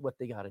patient what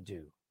they got to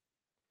do.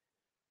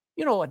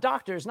 You know, a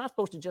doctor is not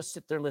supposed to just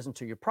sit there and listen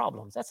to your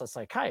problems. That's a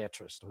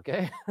psychiatrist,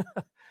 okay?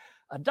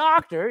 A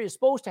doctor is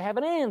supposed to have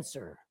an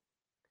answer,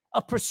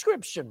 a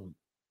prescription.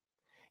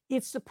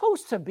 It's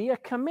supposed to be a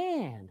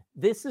command.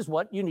 This is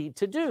what you need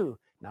to do.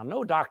 Now,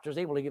 no doctor is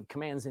able to give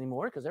commands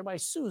anymore because everybody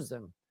sues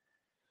them.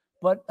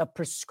 But a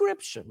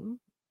prescription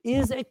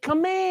is a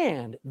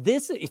command.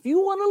 If you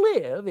want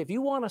to live, if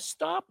you want to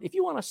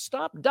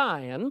stop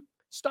dying,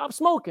 stop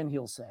smoking,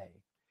 he'll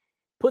say.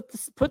 Put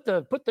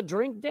the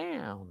drink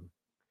down.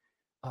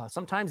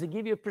 Sometimes they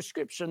give you a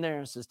prescription there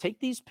and says, take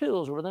these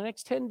pills over the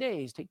next 10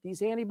 days, take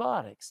these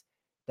antibiotics.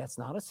 That's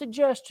not a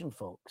suggestion,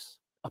 folks.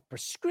 A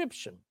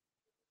prescription.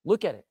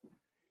 Look at it.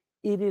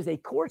 It is a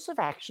course of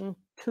action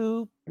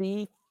to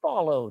be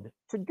followed,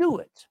 to do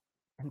it.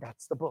 And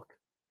that's the book.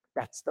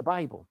 That's the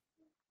Bible.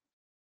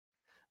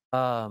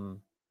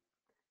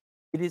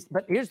 It is,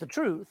 but here's the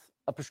truth.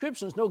 A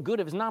prescription is no good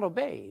if it's not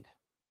obeyed.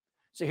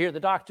 So here the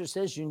doctor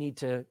says you need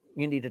to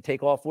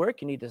take off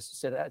work. You need to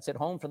sit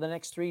home for the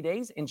next 3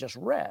 days and just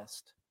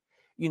rest.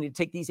 You need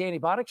to take these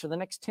antibiotics for the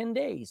next 10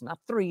 days, not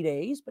 3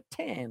 days, but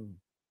 10.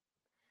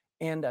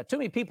 And too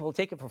many people will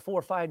take it for 4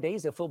 or 5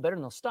 days. They'll feel better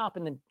and they'll stop.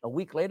 And then a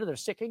week later, they're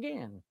sick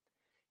again.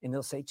 And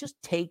they'll say, just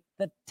take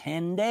the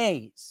 10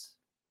 days.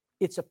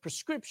 It's a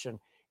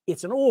prescription.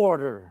 It's an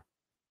order.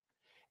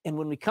 And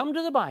when we come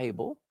to the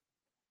Bible,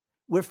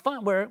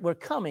 we're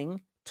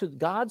coming to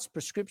God's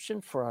prescription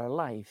for our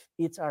life.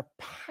 It's our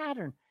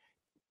pattern.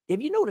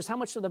 If you notice how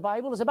much of the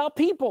Bible is about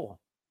people,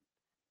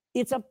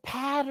 it's a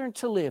pattern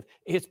to live.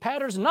 It's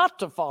patterns not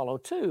to follow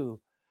too.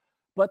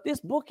 But this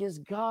book is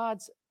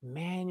God's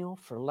manual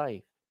for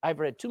life. I've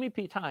read too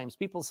many times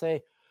people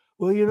say,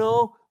 well, you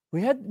know,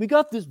 we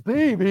got this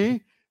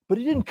baby, but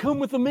it didn't come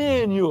with a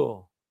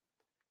manual.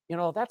 You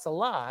know, that's a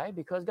lie,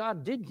 because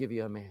God did give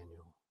you a manual.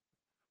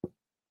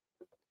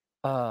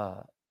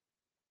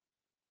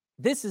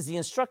 This is the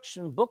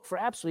instruction book for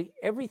absolutely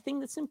everything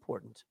that's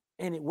important.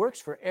 And it works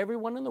for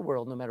everyone in the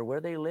world, no matter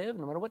where they live,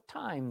 no matter what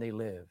time they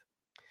live.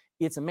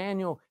 It's a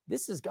manual.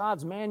 This is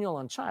God's manual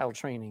on child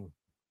training.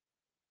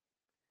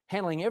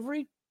 Handling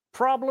every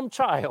problem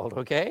child,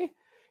 okay?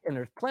 And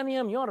there's plenty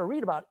of them. You ought to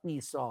read about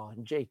Esau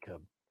and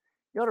Jacob.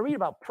 You ought to read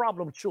about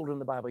problem children in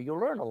the Bible. You'll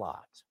learn a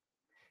lot.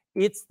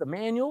 It's the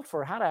manual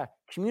for how to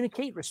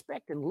communicate,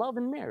 respect, and love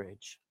in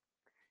marriage.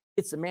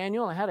 It's the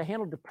manual on how to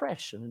handle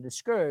depression and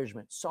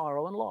discouragement,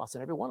 sorrow, and loss.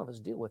 And every one of us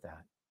deal with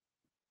that.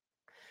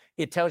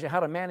 It tells you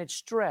how to manage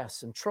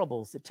stress and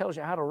troubles. It tells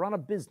you how to run a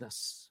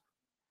business.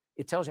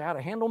 It tells you how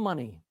to handle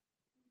money.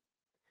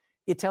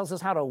 It tells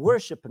us how to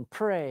worship and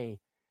pray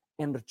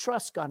and to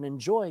trust God and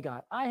enjoy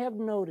God. I have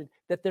noted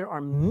that there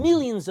are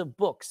millions of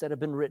books that have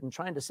been written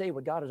trying to say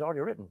what God has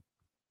already written.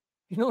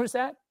 You notice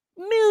that?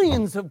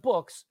 Millions of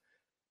books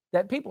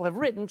that people have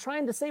written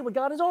trying to say what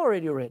God has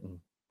already written.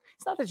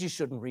 It's not that you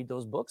shouldn't read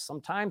those books.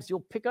 Sometimes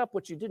you'll pick up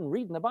what you didn't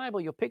read in the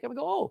Bible. You'll pick up and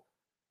go, oh,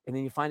 and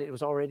then you find it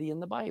was already in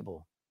the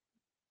Bible.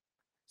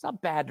 It's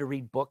not bad to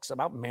read books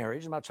about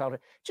marriage, about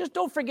childhood. Just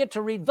don't forget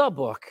to read the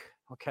book,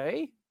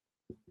 okay?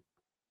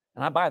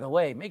 And by the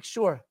way, make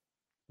sure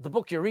the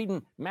book you're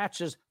reading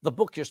matches the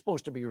book you're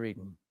supposed to be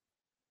reading.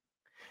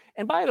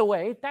 And by the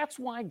way, that's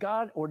why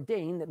God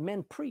ordained that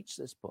men preach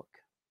this book.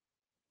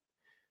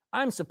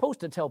 I'm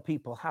supposed to tell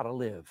people how to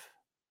live.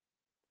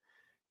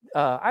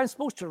 I'm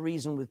supposed to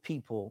reason with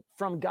people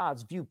from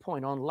God's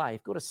viewpoint on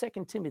life. Go to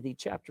 2 Timothy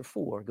chapter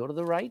 4. Go to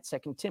the right,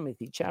 2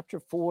 Timothy chapter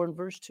 4 and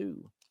verse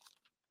 2.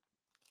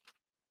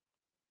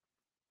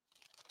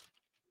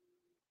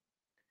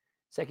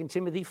 2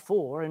 Timothy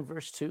 4 and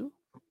verse 2.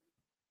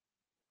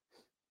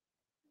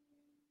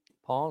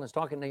 Paul is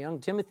talking to young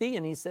Timothy,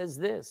 and he says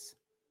this: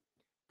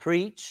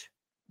 preach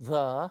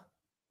the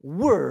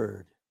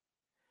word.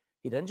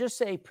 He doesn't just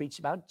say preach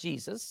about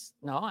Jesus.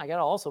 No, I got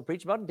to also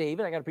preach about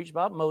David. I got to preach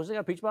about Moses. I got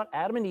to preach about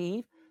Adam and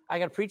Eve. I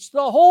got to preach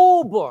the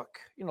whole book.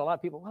 You know, a lot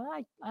of people, well,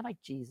 I like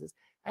Jesus.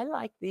 I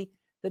like the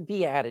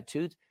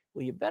Beatitudes.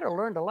 Well, you better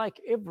learn to like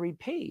every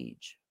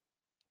page.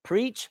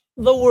 Preach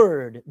the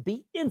word.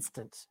 Be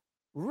instant,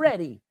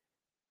 ready,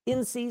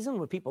 in season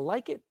when people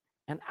like it,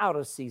 and out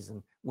of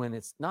season when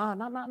it's not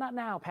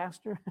now,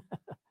 Pastor.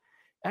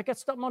 I got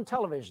something on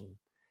television.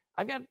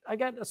 I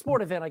got a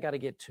sport event I got to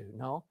get to.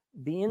 No,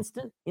 be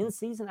instant, in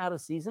season, out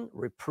of season.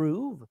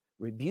 Reprove,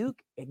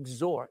 rebuke,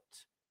 exhort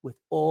with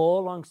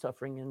all long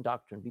suffering and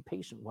doctrine. Be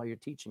patient while you're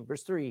teaching.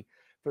 Verse 3,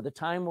 for the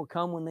time will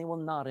come when they will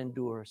not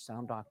endure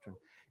sound doctrine.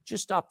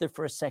 Just stop there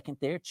for a second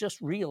there.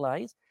 Just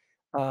realize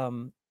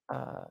it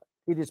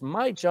is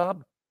my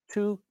job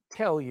to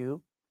tell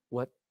you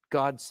what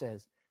God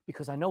says,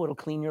 because I know it'll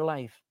clean your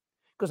life,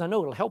 because I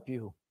know it'll help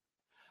you.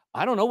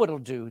 I don't know what it'll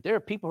do. There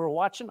are people who are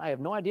watching. I have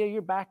no idea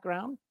your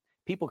background.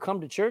 People come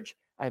to church.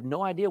 I have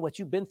no idea what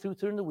you've been through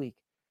during the week.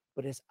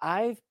 But as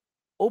I've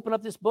opened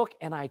up this book,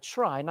 and I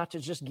try not to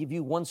just give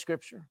you one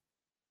scripture.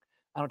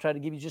 I don't try to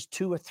give you just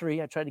 2 or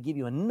 3. I try to give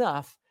you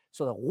enough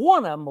so that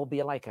one of them will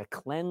be like a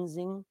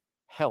cleansing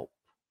help.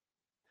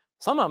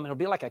 Some of them, it'll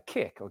be like a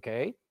kick,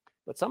 okay?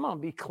 But some of them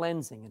will be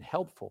cleansing and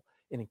helpful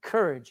and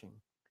encouraging.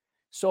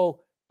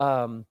 So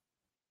 1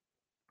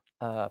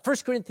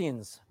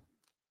 Corinthians,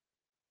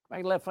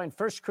 I left find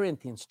 1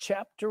 Corinthians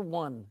chapter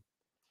 1.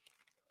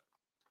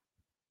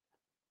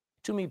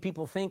 Too many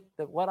people think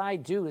that what I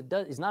do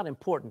is not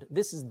important.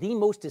 This is the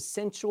most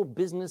essential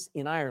business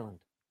in Ireland.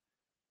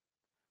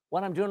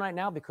 What I'm doing right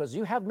now, because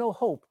you have no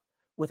hope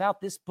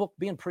without this book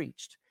being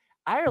preached.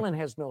 Ireland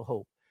has no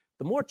hope.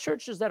 The more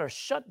churches that are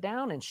shut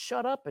down and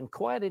shut up and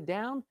quieted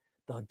down,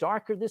 the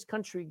darker this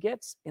country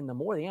gets and the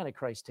more the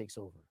Antichrist takes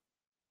over.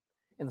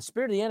 And the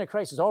spirit of the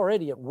Antichrist is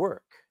already at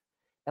work.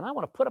 And I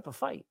want to put up a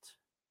fight.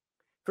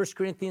 1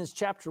 Corinthians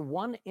chapter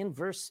 1 in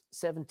verse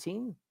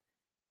 17.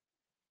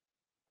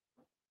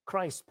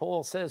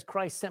 Paul says,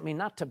 Christ sent me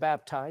not to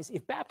baptize.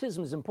 If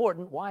baptism is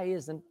important, why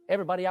isn't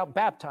everybody out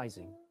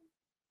baptizing?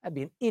 That'd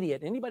be an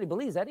idiot. Anybody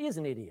believes that is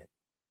an idiot.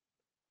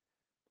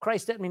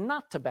 Christ sent me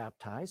not to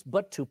baptize,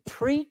 but to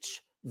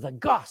preach the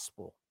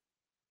gospel,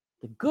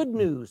 the good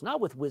news,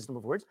 not with wisdom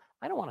of words.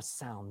 I don't want to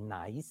sound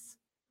nice.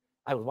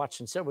 I was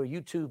watching several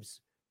YouTube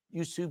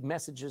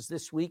messages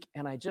this week,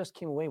 and I just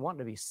came away wanting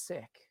to be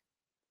sick.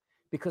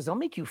 because they'll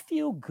make you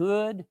feel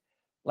good,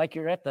 like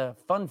you're at the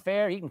fun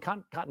fair eating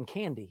cotton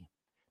candy.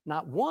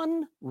 Not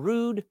one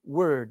rude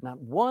word, not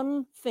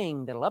one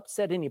thing that'll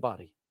upset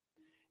anybody.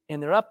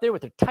 And they're up there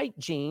with their tight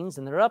jeans,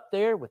 and they're up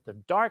there with their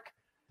dark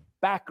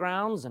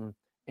backgrounds, and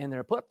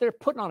they're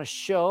putting on a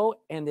show,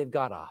 and they've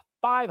got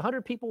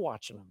 500 people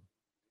watching them.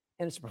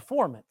 And it's a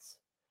performance.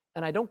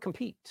 And I don't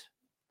compete.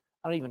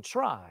 I don't even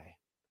try.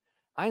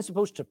 I'm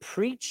supposed to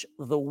preach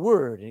the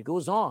word. And it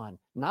goes on,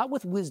 not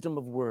with wisdom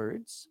of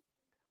words,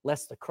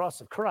 lest the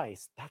cross of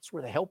Christ, that's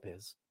where the help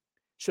is,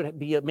 should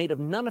be made of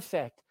none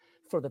effect,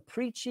 for the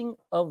preaching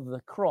of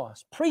the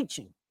cross.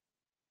 Preaching,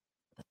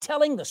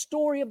 telling the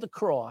story of the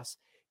cross,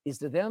 is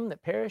to them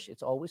that perish,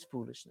 it's always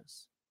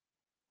foolishness.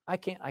 I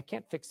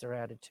can't fix their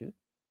attitude.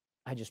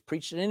 I just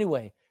preach it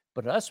anyway.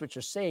 But us which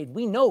are saved,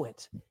 we know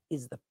it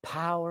is the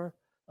power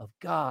of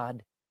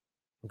God.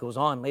 It goes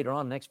on later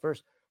on, next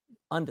verse,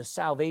 unto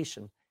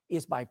salvation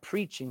is by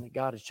preaching that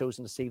God has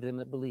chosen to save them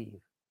that believe.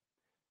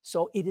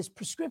 So it is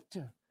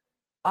prescriptive.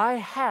 I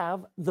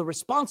have the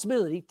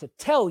responsibility to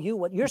tell you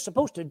what you're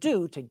supposed to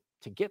do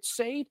to get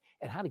saved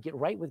and how to get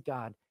right with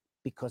God,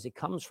 because it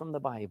comes from the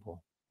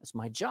Bible. That's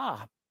my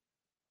job.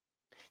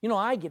 You know,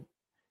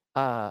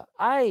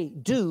 I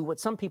do what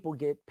some people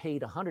get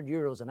paid 100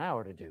 euros an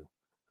hour to do.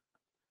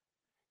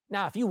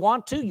 Now, if you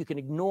want to, you can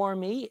ignore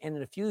me, and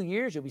in a few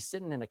years, you'll be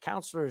sitting in a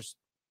counselor's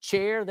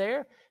chair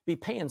there, be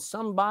paying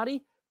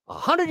somebody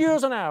 100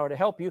 euros an hour to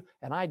help you,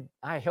 and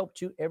I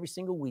helped you every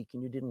single week,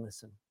 and you didn't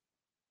listen.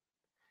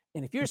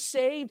 And if you're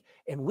saved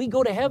and we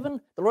go to heaven,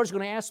 the Lord's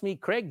going to ask me,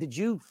 Craig, did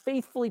you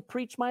faithfully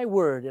preach my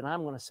word? And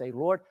I'm going to say,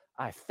 Lord,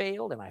 I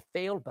failed,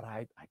 but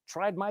I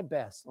tried my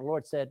best. And the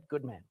Lord said,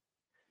 good man.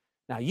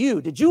 Now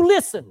did you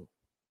listen?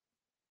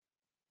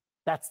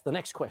 That's the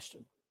next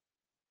question.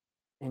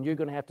 And you're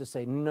going to have to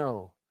say,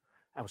 no,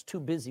 I was too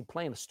busy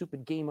playing a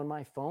stupid game on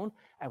my phone.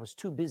 I was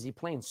too busy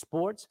playing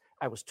sports.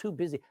 I was too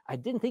busy. I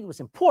didn't think it was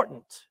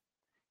important.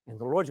 And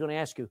the Lord's going to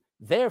ask you,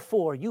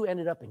 therefore, you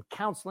ended up in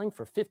counseling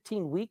for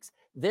 15 weeks.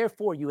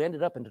 Therefore, you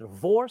ended up in a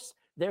divorce.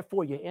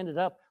 Therefore, you ended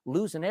up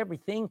losing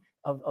everything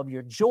of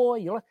your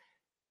joy.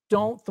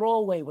 Don't throw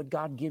away what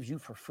God gives you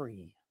for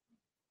free.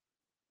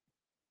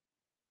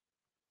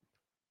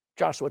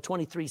 Joshua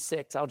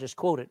 23:6, I'll just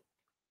quote it.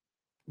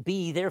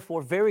 Be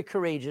therefore very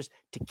courageous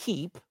to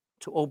keep,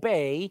 to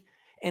obey,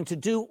 and to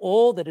do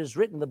all that is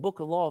written in the book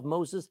of the law of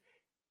Moses,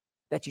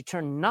 that you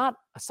turn not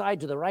aside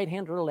to the right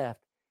hand or the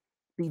left.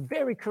 Be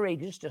very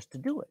courageous just to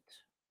do it.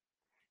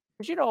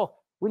 Because,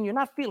 when you're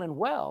not feeling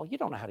well, you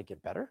don't know how to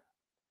get better.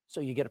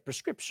 So you get a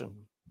prescription.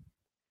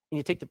 And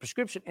you take the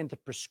prescription, and the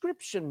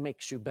prescription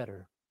makes you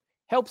better.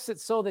 Helps it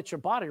so that your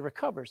body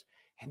recovers.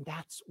 And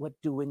that's what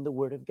doing the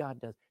word of God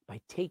does.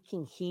 By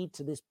taking heed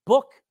to this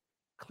book,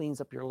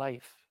 cleans up your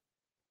life,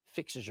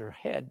 fixes your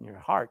head and your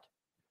heart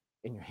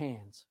and your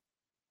hands.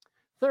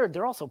 Third,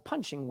 they're also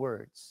punching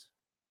words.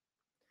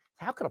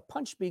 How could a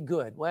punch be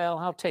good? Well,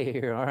 I'll tell you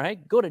here, all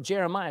right? Go to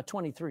Jeremiah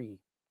 23.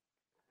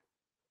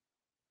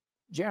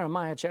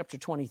 Jeremiah chapter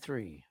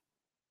 23.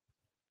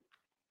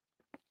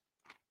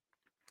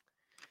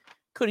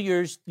 Could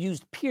have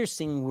used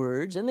piercing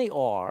words, and they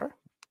are,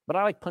 but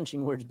I like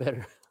punching words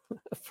better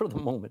for the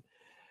moment.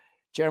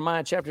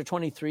 Jeremiah chapter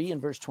 23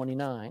 and verse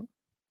 29.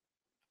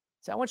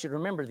 So I want you to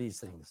remember these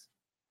things.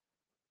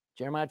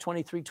 Jeremiah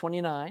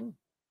 23:29.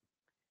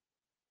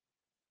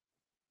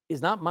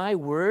 Is not my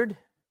word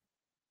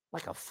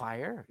like a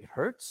fire? It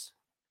hurts,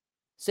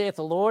 saith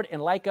the Lord,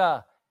 and like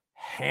a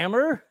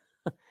hammer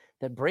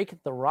that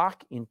breaketh the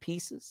rock in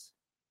pieces.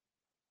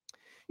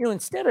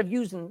 Instead of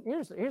using,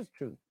 here's the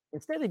truth.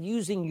 Instead of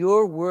using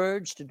your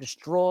words to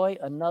destroy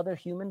another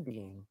human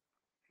being,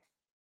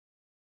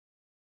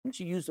 why don't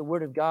you use the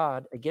word of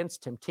God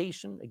against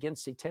temptation,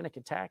 against satanic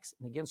attacks,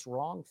 and against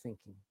wrong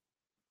thinking?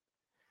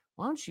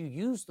 Why don't you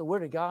use the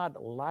word of God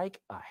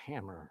like a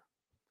hammer,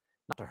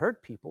 not to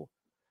hurt people,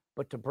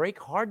 but to break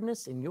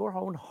hardness in your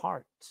own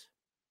heart,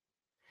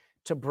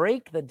 to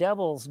break the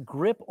devil's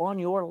grip on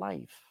your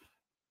life.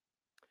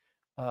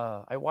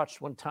 I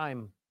watched one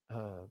time,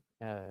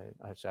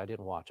 I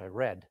didn't watch, I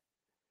read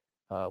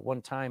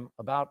one time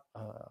about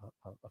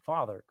a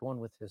father going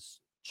with his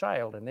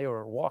child, and they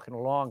were walking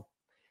along,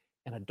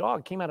 and a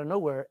dog came out of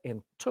nowhere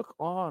and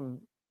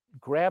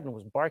grabbed and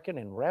was barking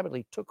and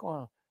rapidly took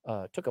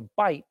a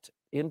bite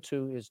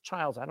into his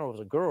child's, I don't know if it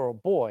was a girl or a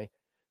boy,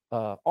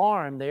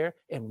 arm there,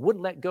 and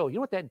wouldn't let go. You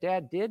know what that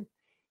dad did?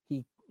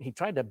 He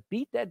tried to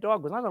beat that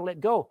dog, was not going to let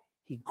go.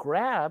 He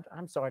grabbed,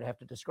 I'm sorry to have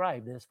to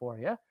describe this for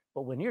you,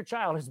 but when your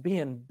child is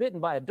being bitten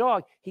by a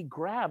dog, he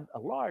grabbed a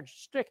large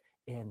stick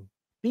and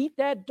beat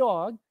that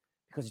dog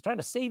because he's trying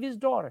to save his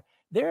daughter.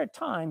 There are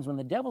times when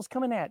the devil's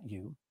coming at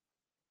you,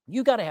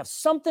 you got to have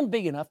something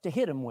big enough to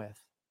hit him with.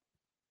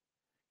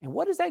 And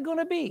what is that going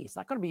to be? It's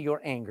not going to be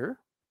your anger,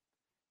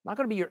 not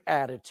going to be your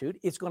attitude.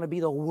 It's going to be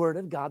the word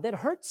of God that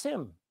hurts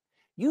him.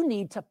 You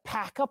need to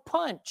pack a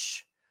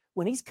punch.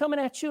 When he's coming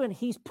at you and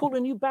he's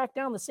pulling you back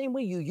down the same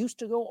way you used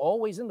to go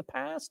always in the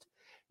past,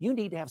 you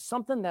need to have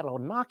something that'll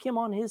knock him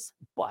on his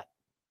butt.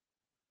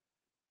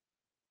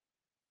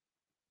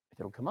 If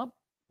it'll come up,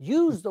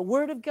 Use the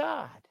word of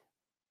God.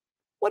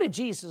 What did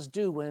Jesus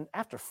do when,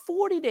 after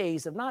 40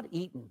 days of not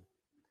eating,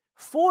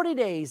 40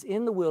 days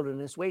in the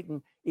wilderness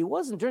waiting? It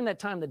wasn't during that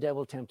time the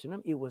devil tempted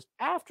him. It was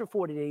after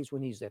 40 days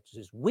when he's at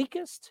his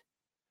weakest,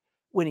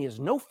 when he has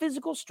no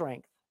physical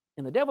strength.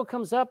 And the devil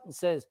comes up and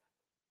says,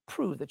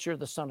 prove that you're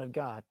the Son of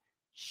God.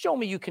 Show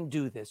me you can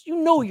do this. You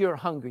know you're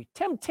hungry.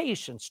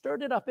 Temptation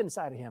stirred it up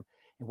inside of him.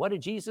 And what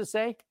did Jesus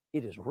say?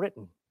 It is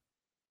written.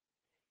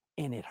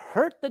 And it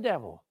hurt the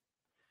devil.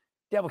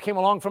 Devil came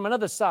along from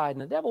another side,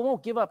 and the devil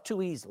won't give up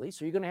too easily.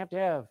 So you're going to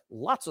have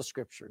lots of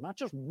scripture, not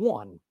just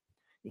one.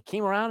 He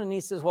came around and he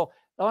says, well,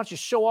 why don't you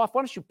show off?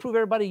 Why don't you prove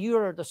everybody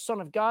you're the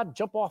Son of God?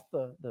 Jump off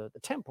the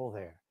temple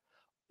there.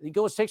 He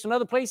goes, takes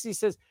another place. He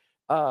says,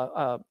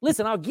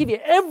 listen, I'll give you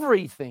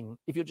everything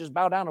if you'll just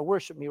bow down and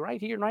worship me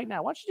right here and right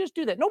now. Why don't you just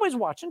do that? Nobody's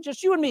watching,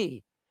 just you and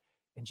me.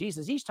 And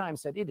Jesus each time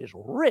said, it is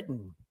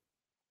written.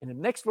 And the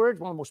next words,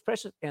 one of the most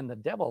precious, and the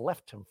devil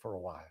left him for a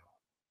while.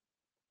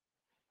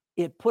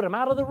 It put him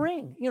out of the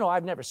ring. You know,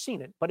 I've never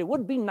seen it, but it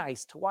would be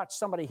nice to watch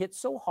somebody hit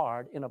so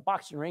hard in a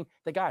boxing ring,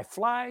 the guy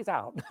flies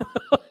out.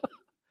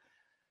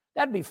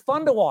 That'd be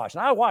fun to watch,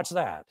 and I watch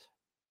that.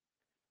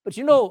 But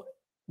you know,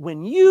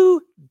 when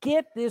you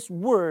get this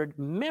word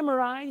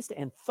memorized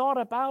and thought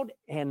about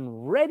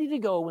and ready to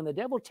go when the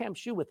devil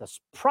tempts you with a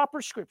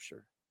proper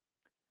scripture,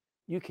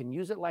 you can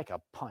use it like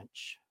a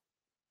punch.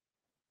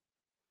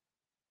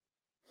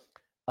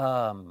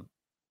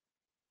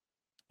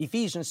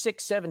 Ephesians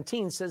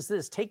 6:17 says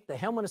this, take the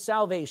helmet of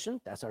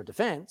salvation, that's our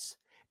defense,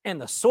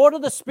 and the sword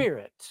of the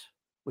Spirit,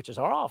 which is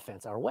our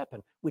offense, our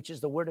weapon, which is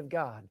the word of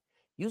God.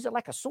 Use it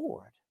like a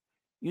sword.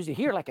 Use it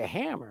here like a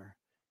hammer.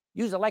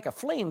 Use it like a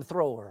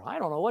flamethrower. I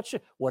don't know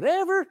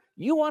whatever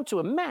you want to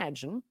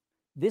imagine,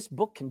 this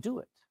book can do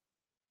it.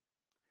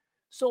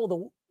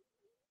 So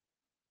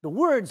the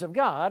words of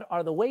God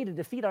are the way to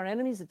defeat our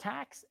enemy's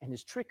attacks and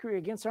his trickery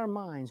against our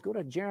minds. Go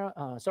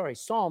to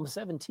Psalm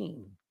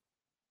 17.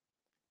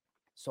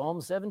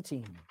 Psalm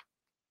 17.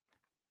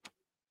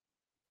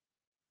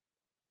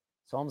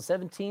 Psalm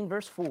 17,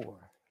 verse 4.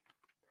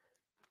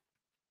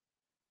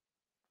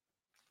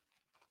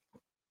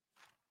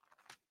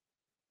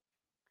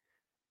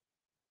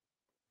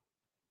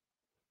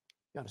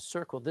 You got to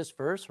circle this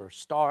verse or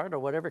start or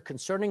whatever.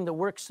 Concerning the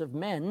works of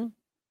men,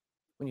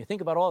 when you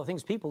think about all the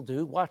things people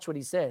do, watch what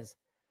he says.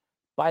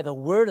 By the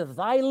word of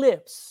thy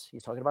lips,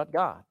 he's talking about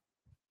God.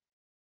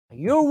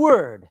 Your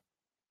word,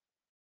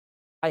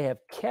 I have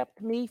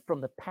kept me from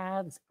the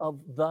paths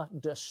of the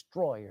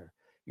destroyer.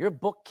 Your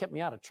book kept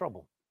me out of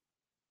trouble.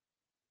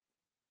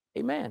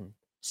 Amen.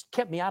 It's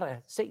kept me out of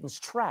Satan's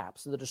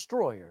traps, the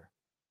destroyer.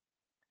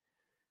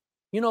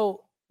 You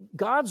know,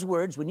 God's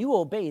words, when you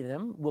obey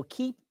them, will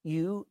keep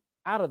you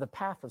out of the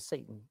path of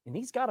Satan. And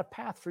he's got a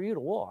path for you to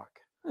walk.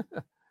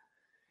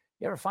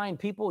 You ever find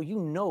people, you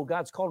know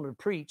God's called them to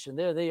preach, and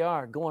there they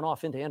are going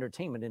off into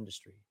entertainment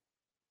industry.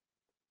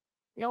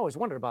 You always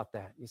wonder about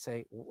that. You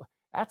say,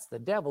 that's the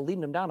devil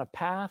leading them down a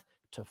path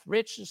to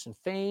riches and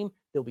fame.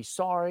 They'll be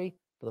sorry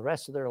for the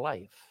rest of their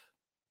life.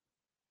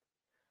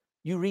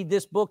 You read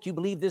this book, you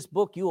believe this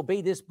book, you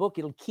obey this book,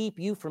 it'll keep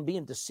you from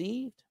being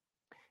deceived.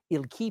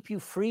 It'll keep you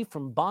free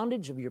from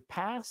bondage of your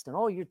past and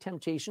all your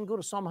temptation. Go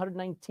to Psalm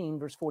 119,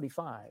 verse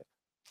 45.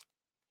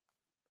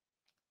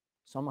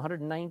 Psalm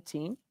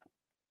 119,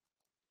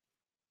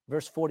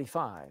 verse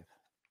 45.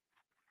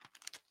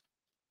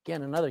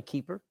 Again, another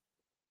keeper.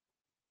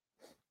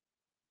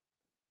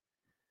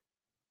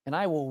 And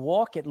I will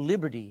walk at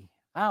liberty.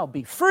 I'll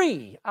be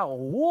free. I'll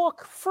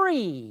walk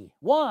free.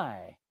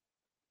 Why?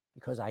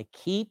 Because I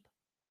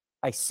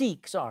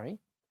seek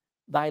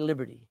thy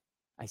liberty.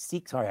 I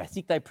seek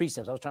thy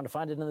precepts. I was trying to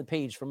find it on the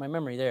page from my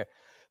memory there.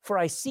 For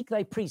I seek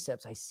thy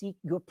precepts. I seek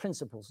your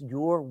principles,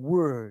 your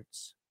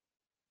words.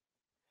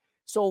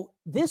 So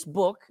this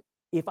book,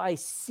 if I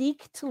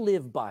seek to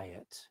live by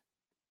it,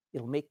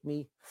 it'll make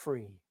me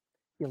free.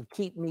 It'll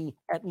keep me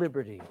at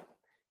liberty.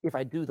 If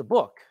I do the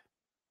book,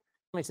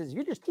 somebody says, if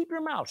you just keep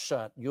your mouth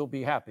shut, you'll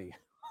be happy.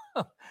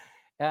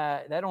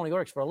 That only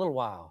works for a little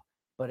while.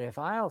 But if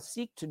I'll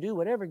seek to do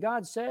whatever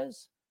God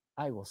says,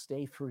 I will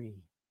stay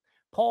free.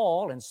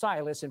 Paul and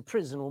Silas in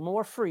prison were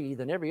more free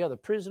than every other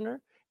prisoner,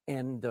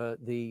 and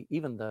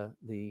even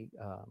the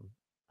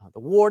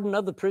warden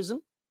of the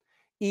prison,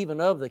 even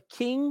of the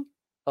king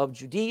of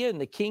Judea and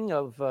the king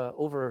of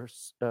over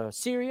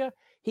Syria.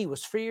 He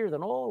was freer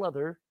than all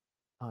other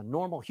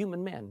normal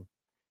human men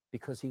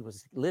because he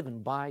was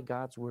living by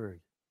God's word.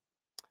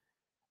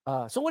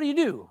 So what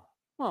do?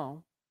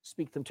 Well,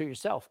 speak them to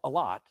yourself a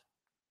lot.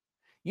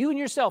 You and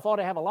yourself ought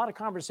to have a lot of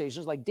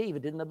conversations like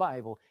David did in the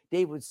Bible.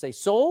 David would say,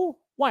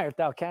 soul, why art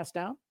thou cast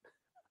down?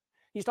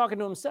 He's talking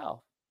to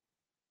himself.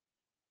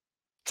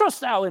 Trust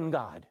thou in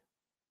God.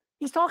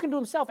 He's talking to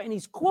himself, and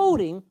he's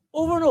quoting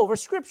over and over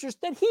scriptures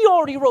that he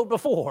already wrote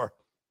before.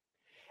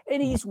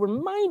 And he's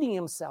reminding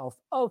himself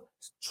of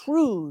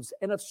truths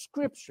and of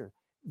scripture.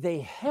 They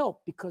help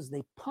because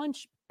they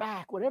punch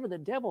back whatever the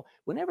devil,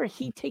 whenever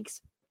he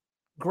takes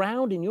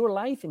ground in your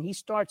life and he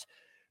starts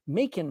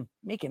making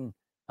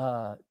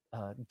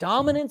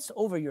dominance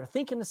over your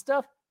thinking and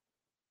stuff,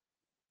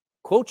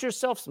 Quote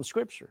yourself some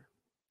scripture.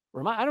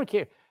 I don't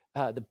care.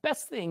 The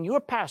best thing your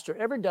pastor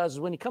ever does is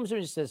when he comes to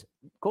me and says,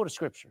 quote a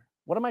scripture.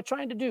 What am I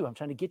trying to do? I'm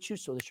trying to get you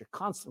so that you're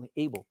constantly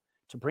able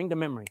to bring to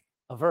memory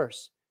a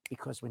verse.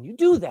 Because when you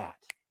do that,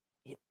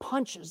 it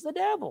punches the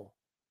devil.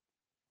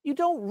 You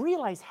don't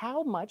realize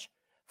how much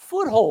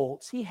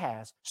footholds he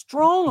has,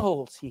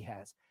 strongholds he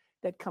has,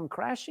 that come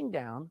crashing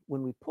down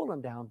when we pull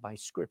them down by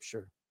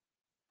scripture.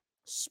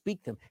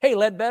 Speak them. Hey,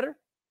 Ledbetter.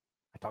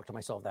 I talk to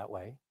myself that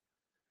way.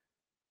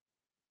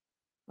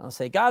 I'll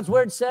say, God's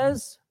word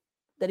says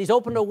that he's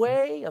opened a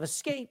way of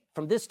escape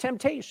from this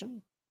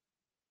temptation.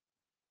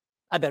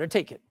 I better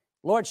take it.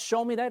 Lord,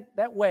 show me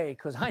that way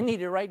because I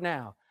need it right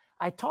now.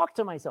 I talk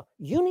to myself.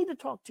 You need to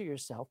talk to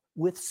yourself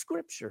with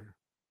scripture.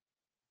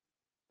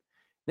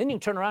 Then you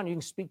can turn around and you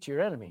can speak to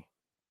your enemy,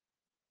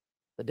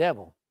 the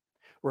devil.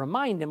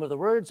 Remind him of the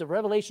words of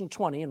Revelation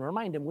 20 and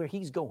remind him where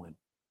he's going.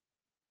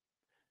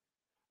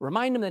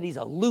 Remind him that he's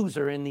a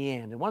loser in the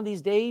end. And one of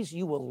these days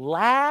you will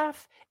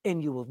laugh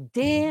and you will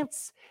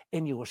dance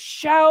and you will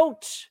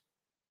shout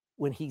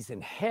when he's in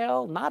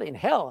hell, not in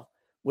hell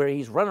where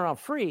he's running around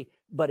free,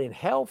 but in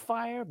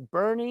hellfire,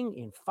 burning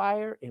in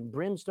fire and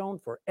brimstone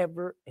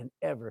forever and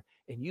ever.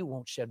 And you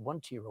won't shed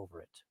one tear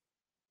over it.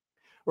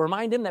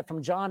 Remind him that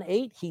from John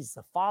 8, he's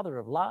the father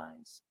of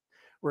lies.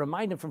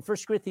 Remind him from 1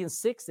 Corinthians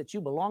 6 that you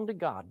belong to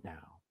God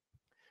now.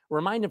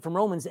 Remind him from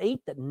Romans 8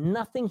 that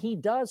nothing he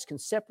does can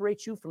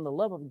separate you from the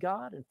love of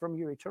God and from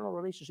your eternal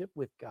relationship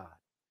with God.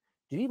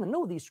 Do you even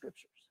know these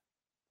scriptures?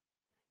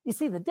 You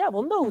see, the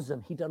devil knows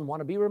them. He doesn't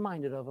want to be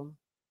reminded of them.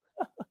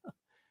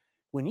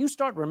 When you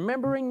start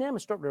remembering them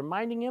and start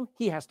reminding him,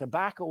 he has to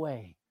back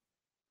away.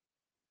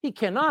 He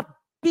cannot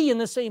be in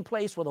the same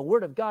place where the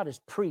word of God is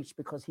preached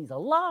because he's a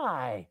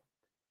lie.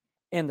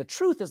 And the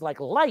truth is like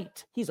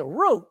light. He's a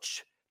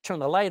roach. Turn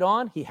the light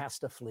on, he has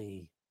to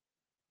flee.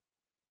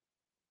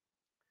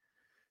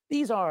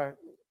 These are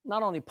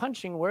not only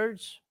punching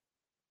words,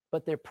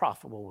 but they're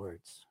profitable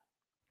words.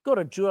 Go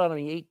to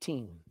Deuteronomy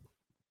 18.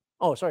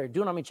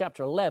 Deuteronomy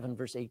chapter 11,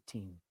 verse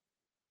 18.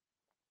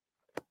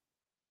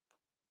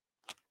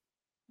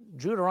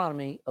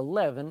 Deuteronomy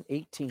 11,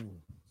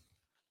 18.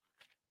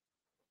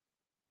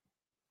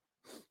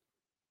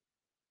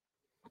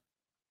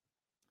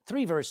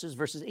 Three verses,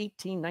 verses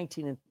 18,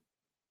 19, and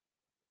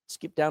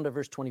skip down to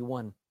verse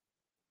 21.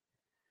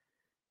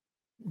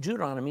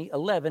 Deuteronomy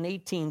 11,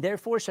 18.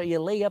 Therefore shall you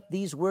lay up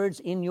these words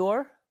in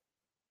your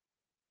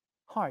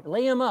heart.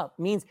 Lay them up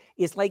means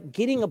it's like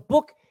getting a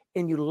book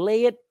and you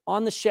lay it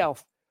on the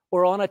shelf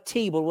or on a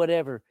table,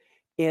 whatever.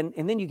 And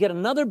then you get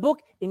another book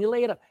and you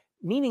lay it up.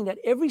 Meaning that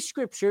every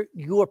scripture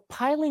you're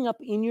piling up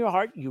in your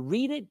heart. You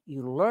read it,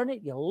 you learn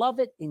it, you love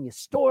it, and you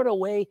store it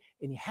away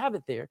and you have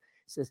it there. It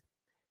says,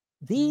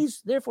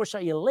 therefore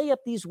shall you lay up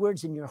these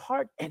words in your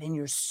heart and in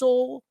your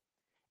soul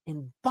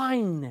and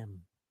bind them.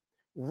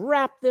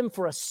 Wrap them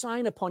for a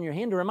sign upon your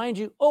hand to remind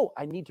you,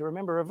 I need to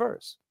remember a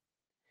verse.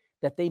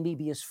 That they may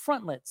be as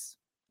frontlets,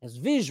 as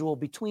visual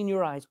between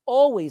your eyes,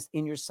 always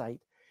in your sight.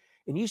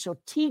 And you shall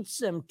teach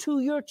them to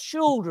your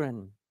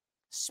children,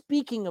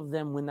 speaking of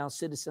them when thou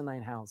sittest in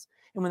thine house,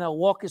 and when thou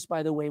walkest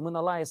by the way, when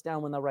thou liest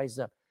down, when thou risest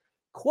up.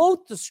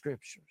 Quote the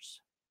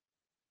scriptures.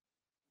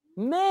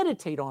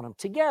 Meditate on them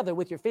together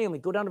with your family.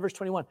 Go down to verse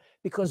 21,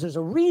 because there's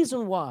a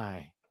reason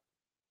why.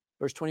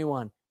 Verse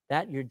 21,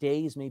 that your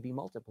days may be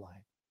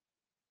multiplied.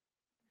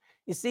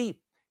 You see,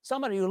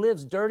 somebody who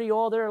lives dirty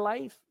all their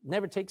life,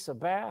 never takes a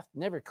bath,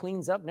 never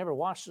cleans up, never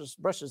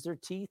brushes their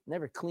teeth,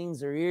 never cleans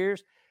their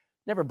ears,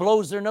 never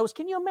blows their nose.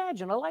 Can you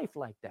imagine a life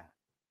like that?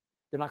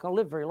 They're not going to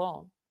live very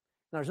long.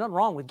 Now, there's nothing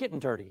wrong with getting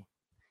dirty.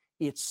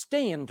 It's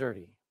staying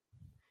dirty.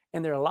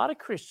 And there are a lot of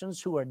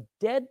Christians who are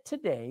dead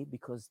today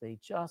because they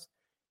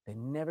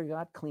never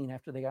got clean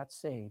after they got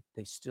saved.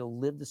 They still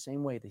lived the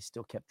same way. They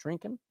still kept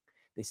drinking.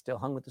 They still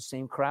hung with the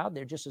same crowd.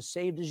 They're just as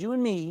saved as you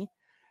and me,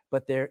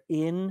 but they're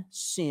in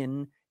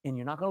sin, and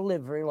you're not going to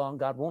live very long.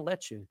 God won't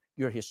let you.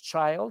 You're his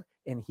child,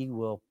 and he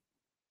will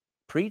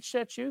preach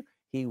at you.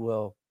 He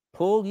will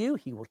pull you.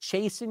 He will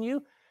chasten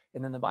you.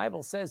 And then the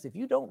Bible says if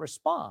you don't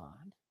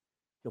respond,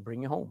 he'll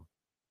bring you home.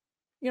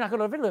 You're not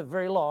going to live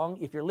very long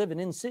if you're living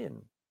in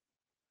sin.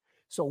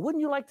 So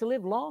wouldn't you like to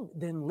live long?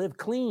 Then live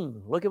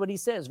clean. Look at what he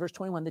says, verse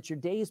 21, that your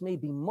days may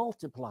be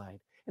multiplied,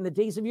 and the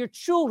days of your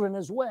children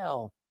as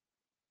well,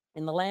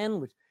 in the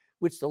land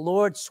which the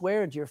Lord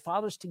sware to your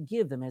fathers to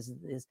give them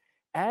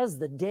as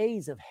the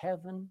days of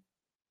heaven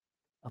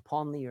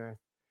upon the earth.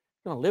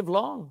 You're going to live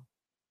long,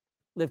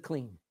 live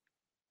clean.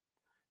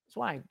 That's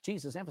why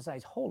Jesus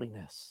emphasized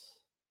holiness,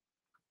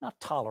 not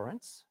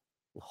tolerance,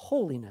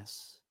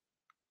 holiness.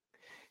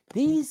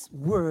 These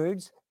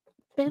words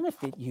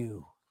benefit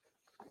you.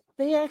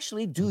 They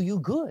actually do you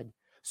good.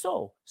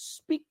 So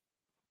speak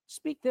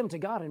them to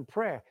God in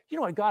prayer. You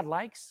know what God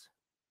likes?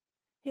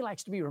 He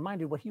likes to be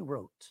reminded what he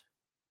wrote.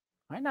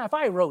 Right now, if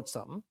I wrote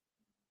something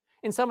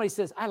and somebody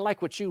says, I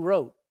like what you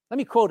wrote, let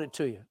me quote it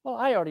to you. Well,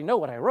 I already know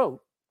what I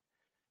wrote.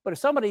 But if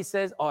somebody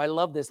says, I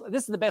love this.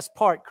 This is the best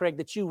part, Craig,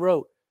 that you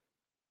wrote.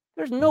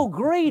 There's no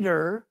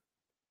greater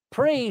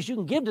praise you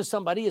can give to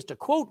somebody is to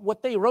quote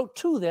what they wrote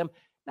to them.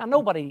 Now,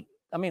 nobody,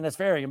 I mean, that's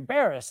very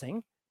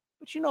embarrassing.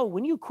 But you know,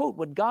 when you quote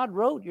what God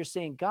wrote, you're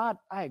saying, God,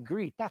 I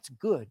agree. That's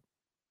good.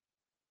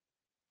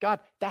 God,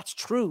 that's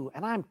true.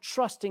 And I'm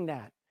trusting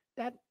that.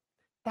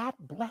 That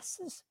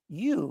blesses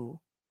you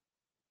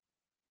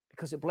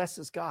because it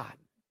blesses God.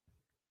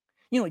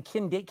 You know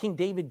what King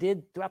David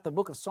did throughout the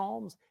book of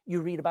Psalms?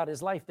 You read about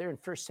his life there in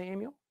 1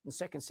 Samuel and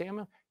 2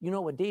 Samuel. You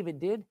know what David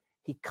did?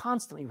 He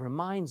constantly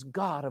reminds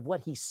God of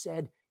what he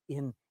said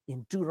in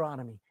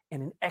Deuteronomy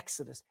and in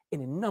Exodus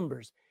and in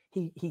Numbers.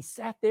 He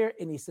sat there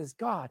and he says,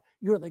 God,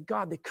 you're the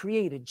God that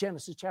created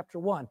Genesis chapter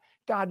 1.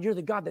 God, you're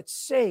the God that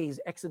saves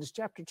Exodus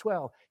chapter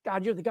 12.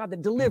 God, you're the God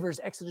that delivers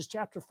Exodus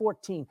chapter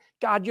 14.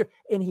 God,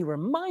 and he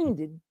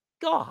reminded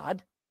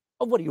God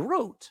of what he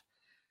wrote.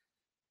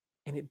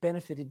 And it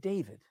benefited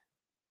David.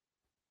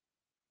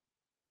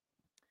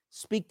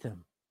 Speak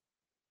them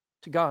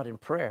to God in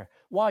prayer.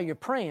 While you're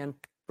praying,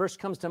 verse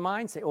comes to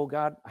mind, say, oh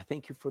God, I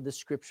thank you for this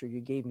scripture you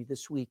gave me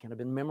this week, and I've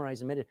been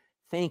memorizing it.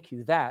 Thank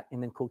you, that,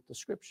 and then quote the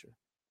scripture.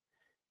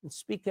 And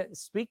speak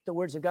the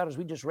words of God as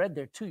we just read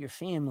there to your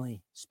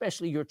family,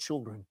 especially your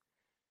children.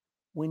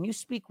 When you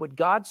speak what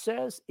God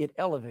says, it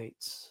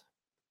elevates.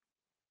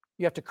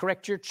 You have to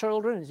correct your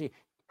children and say,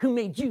 who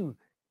made you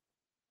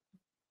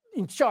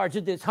in charge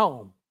of this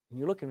home? And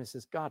you look at him and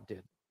says, God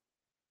did.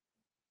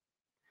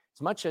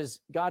 As much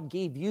as God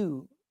gave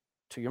you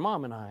to your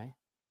mom and I,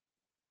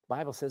 the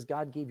Bible says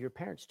God gave your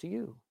parents to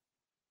you.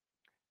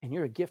 And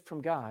you're a gift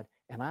from God,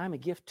 and I'm a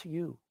gift to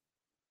you.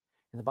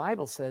 And the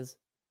Bible says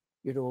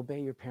you're to obey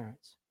your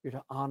parents. You're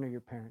to honor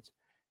your parents.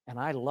 And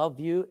I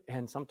love you,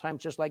 and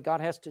sometimes just like God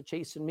has to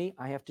chasten me,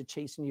 I have to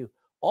chasten you.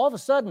 All of a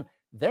sudden,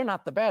 they're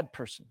not the bad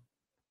person.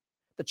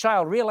 The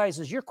child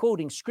realizes you're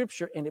quoting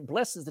scripture, and it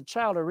blesses the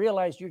child to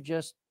realize you're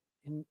just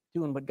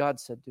doing what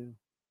God said do.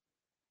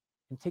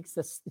 And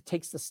it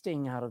takes the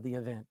sting out of the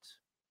event.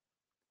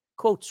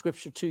 Quote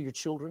scripture to your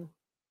children.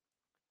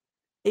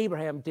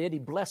 Abraham did. He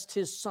blessed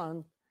his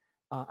son,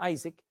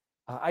 Isaac.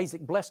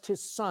 Isaac blessed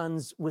his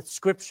sons with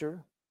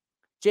scripture.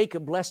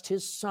 Jacob blessed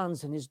his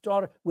sons and his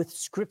daughter with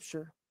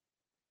scripture.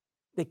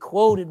 They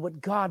quoted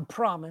what God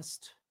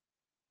promised.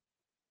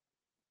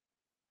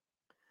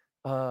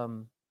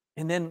 And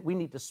then we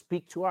need to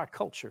speak to our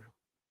culture.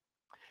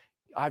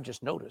 I've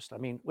just noticed, I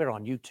mean, we're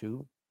on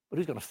YouTube, but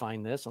who's going to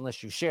find this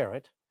unless you share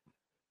it?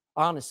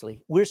 Honestly,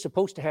 we're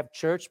supposed to have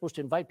church, supposed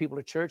to invite people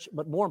to church,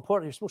 but more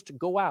importantly, you're supposed to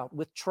go out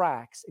with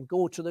tracts and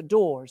go to the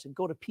doors and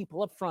go to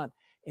people up front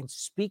and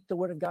speak the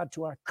word of God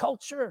to our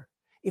culture.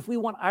 If we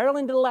want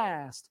Ireland to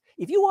last,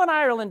 if you want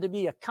Ireland to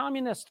be a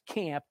communist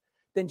camp,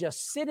 then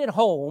just sit at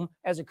home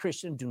as a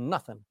Christian and do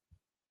nothing.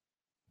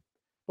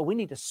 But we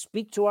need to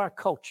speak to our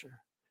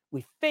culture.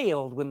 We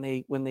failed when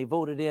they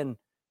voted in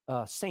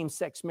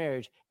same-sex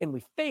marriage, and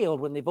we failed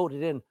when they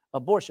voted in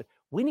abortion.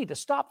 We need to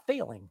stop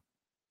failing.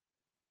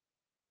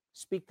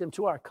 Speak them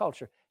to our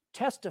culture.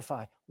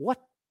 Testify. What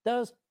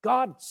does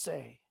God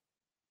say?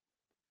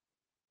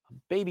 A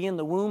baby in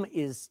the womb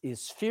is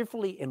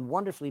fearfully and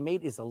wonderfully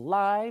made, is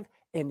alive,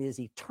 and is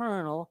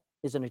eternal,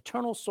 is an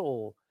eternal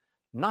soul,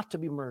 not to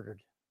be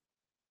murdered.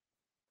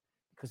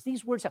 Because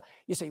these words,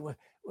 you say, well,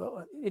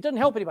 it doesn't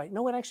help anybody.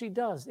 No, it actually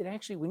does. It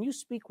actually, when you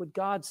speak what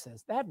God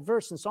says, that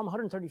verse in Psalm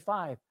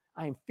 135,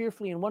 I am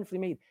fearfully and wonderfully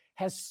made,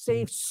 has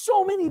saved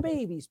so many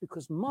babies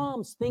because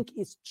moms think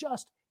it's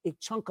just a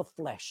chunk of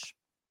flesh.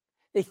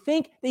 They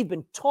think they've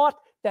been taught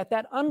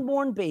that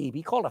unborn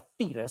baby, called a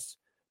fetus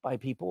by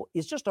people,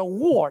 is just a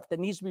wart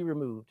that needs to be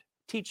removed.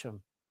 Teach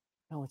them.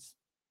 No,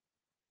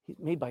 he's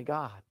made by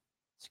God.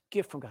 It's a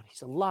gift from God.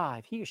 He's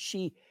alive. He or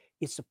she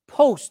is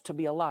supposed to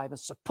be alive and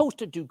supposed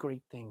to do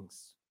great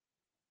things.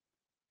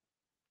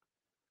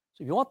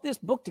 So if you want this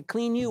book to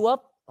clean you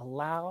up,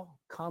 allow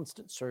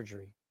constant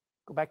surgery.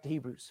 Go back to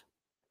Hebrews.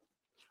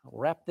 I'll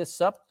wrap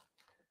this up.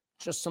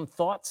 Just some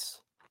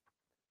thoughts.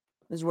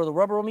 This is where the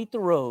rubber will meet the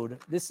road.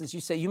 This is,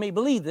 you say, you may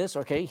believe this.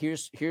 Okay,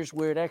 here's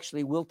where it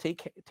actually will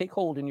take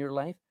hold in your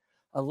life.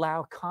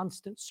 Allow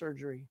constant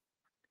surgery.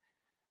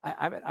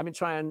 I've been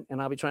trying,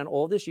 and I'll be trying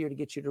all this year to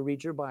get you to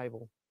read your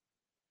Bible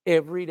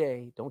every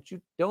day. Don't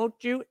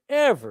you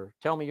ever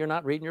tell me you're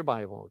not reading your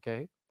Bible,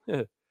 okay?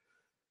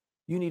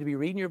 You need to be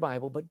reading your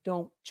Bible, but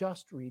don't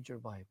just read your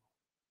Bible.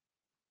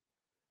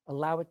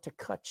 Allow it to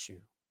cut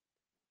you.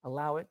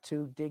 Allow it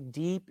to dig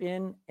deep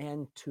in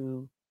and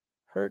to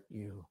hurt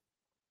you.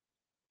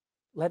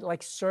 Let,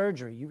 like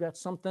surgery, you got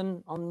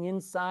something on the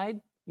inside,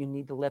 you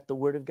need to let the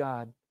word of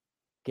God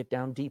get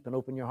down deep and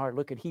open your heart.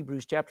 Look at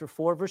Hebrews chapter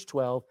 4, verse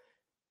 12.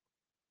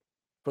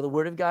 For the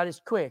word of God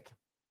is quick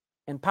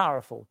and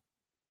powerful,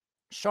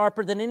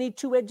 sharper than any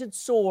two-edged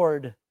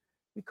sword.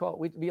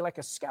 We'd be like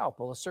a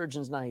scalpel, a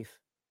surgeon's knife,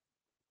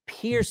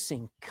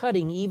 piercing,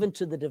 cutting even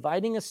to the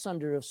dividing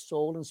asunder of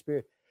soul and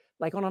spirit.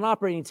 Like on an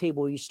operating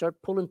table, you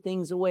start pulling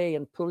things away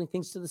and pulling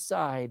things to the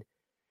side.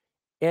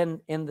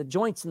 And the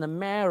joints and the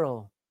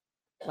marrow,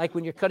 like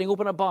when you're cutting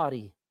open a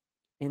body,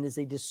 and as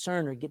a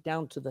discerner, get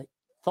down to the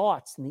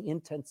thoughts and the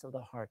intents of the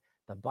heart.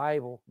 The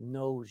Bible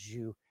knows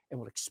you and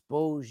will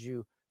expose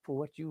you for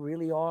what you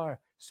really are,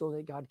 so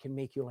that God can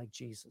make you like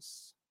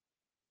Jesus.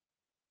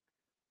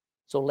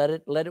 So let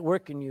it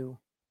work in you.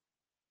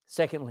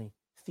 Secondly,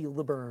 feel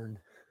the burn.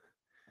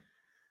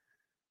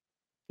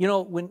 You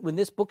know, when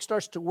this book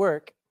starts to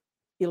work,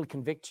 it'll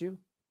convict you.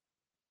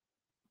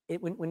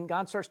 When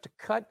God starts to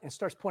cut and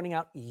starts pointing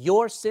out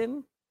your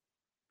sin,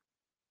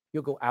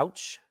 you'll go,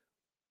 ouch.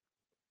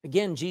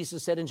 Again,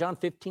 Jesus said in John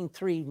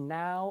 15:3,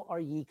 now are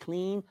ye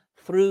clean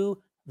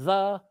through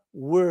the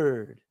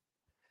word.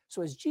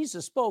 So as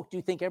Jesus spoke, do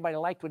you think everybody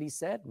liked what he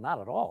said? Not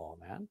at all,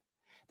 man.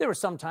 There were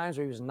some times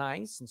where he was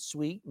nice and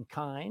sweet and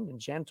kind and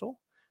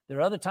gentle. There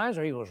are other times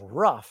where he was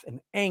rough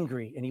and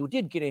angry, and he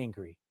did get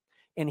angry.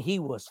 And he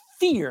was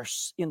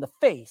fierce in the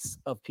face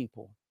of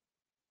people.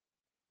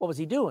 What was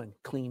he doing?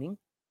 Cleaning.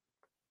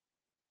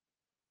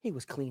 He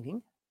was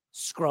cleaning,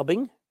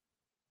 scrubbing.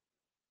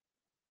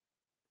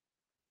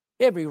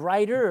 Every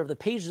writer of the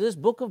pages of this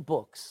book of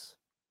books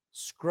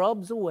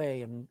scrubs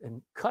away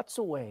and cuts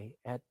away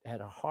at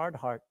a hard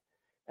heart,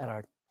 at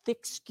our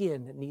thick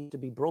skin that needs to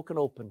be broken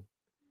open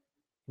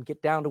and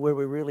get down to where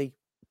we really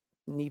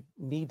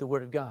need the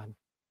word of God.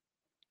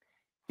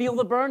 Feel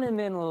the burn and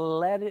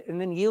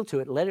then yield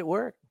to it. Let it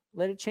work.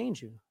 Let it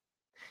change you.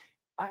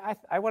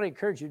 I want to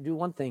encourage you to do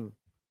one thing.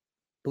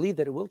 Believe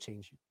that it will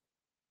change you.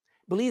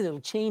 Believe that it'll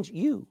change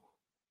you.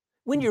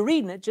 When you're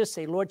reading it, just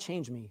say, Lord,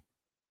 change me.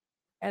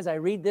 As I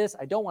read this,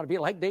 I don't want to be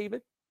like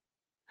David.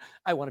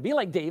 I want to be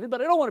like David,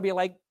 but I don't want to be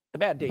like the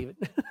bad David.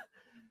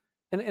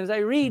 And as I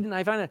read and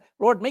I find that,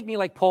 Lord, make me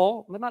like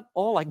Paul. But not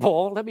all like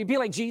Paul. Let me be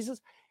like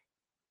Jesus.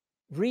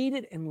 Read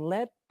it and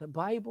let the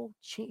Bible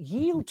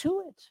yield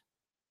to it.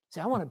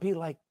 Say, I want to be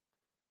like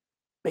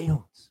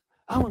Bales.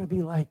 I want to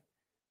be like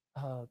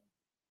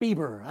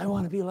Bieber. I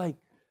want to be like,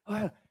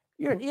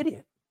 you're an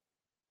idiot.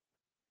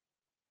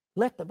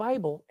 Let the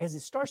Bible, as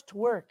it starts to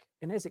work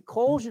and as it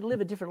calls you to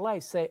live a different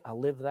life, say, I'll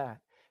live that.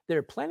 There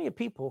are plenty of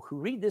people who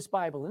read this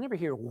Bible and never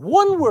hear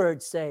one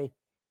word say,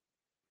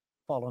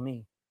 follow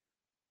me.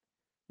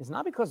 It's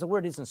not because the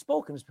word isn't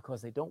spoken, it's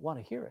because they don't want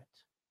to hear it.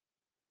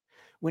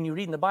 When you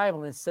read in the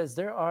Bible and it says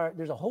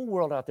there's a whole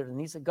world out there that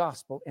needs the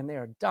gospel and they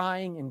are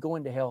dying and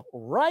going to hell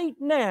right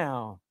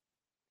now.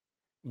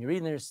 And you're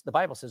reading this, the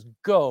Bible says,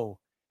 go.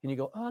 And you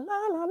go, oh, la,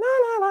 la, la,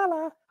 la, la,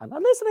 la. I'm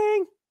not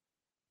listening.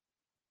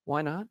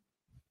 Why not?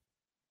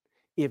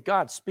 If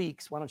God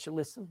speaks, why don't you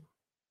listen?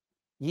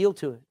 Yield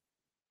to it.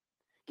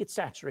 Get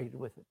saturated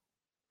with it.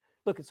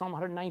 Look at Psalm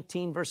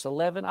 119, verse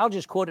 11. I'll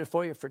just quote it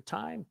for you for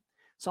time.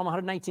 Psalm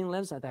 119,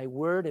 11 says, thy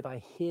word have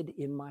I hid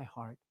in my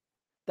heart,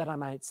 that I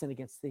might sin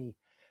against thee.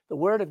 The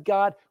word of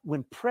God,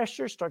 when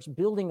pressure starts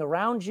building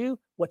around you,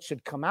 what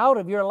should come out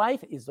of your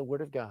life is the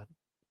word of God.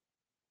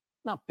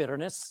 Not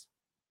bitterness,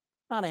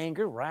 not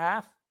anger,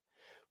 wrath.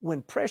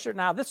 When pressure,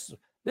 now this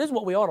is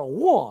what we ought to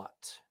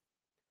want.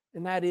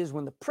 And that is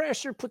when the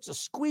pressure puts a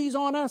squeeze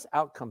on us,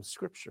 out comes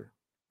Scripture.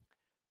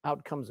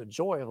 Out comes the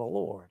joy of the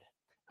Lord.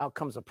 Out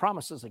comes the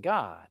promises of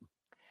God.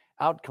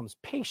 Out comes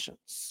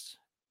patience.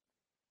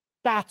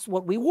 That's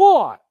what we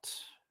want.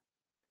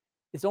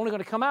 It's only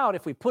going to come out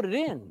if we put it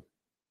in.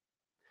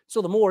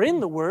 So the more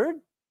in the Word,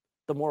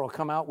 the more will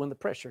come out when the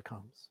pressure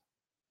comes.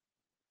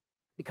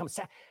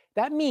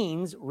 That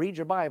means read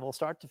your Bible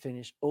start to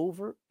finish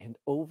over and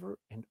over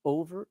and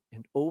over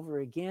and over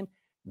again.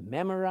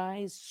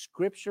 Memorize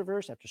scripture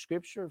verse after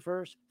scripture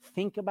verse.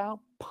 Think about,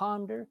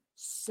 ponder,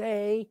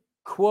 say,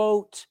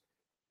 quote.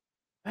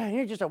 Man,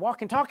 you're just a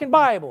walking, talking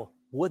Bible.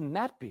 Wouldn't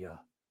that be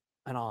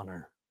an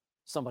honor?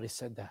 Somebody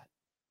said that.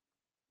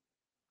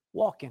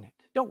 Walk in it.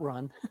 Don't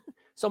run.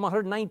 Psalm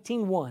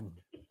 119:1.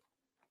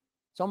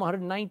 Psalm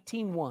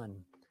 119:1.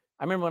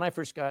 I remember when I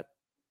first got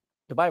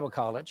to Bible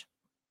college,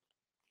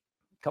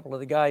 a couple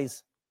of the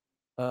guys,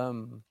 we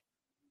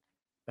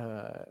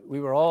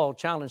were all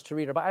challenged to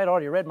read it. I had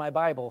already read my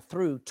Bible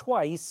through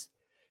twice,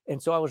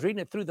 and so I was reading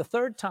it through the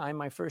third time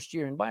my first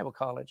year in Bible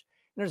college.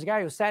 And there's a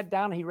guy who sat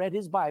down and he read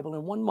his Bible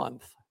in 1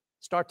 month,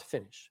 start to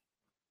finish.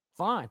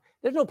 Fine.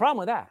 There's no problem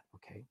with that.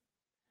 Okay.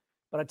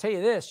 But I tell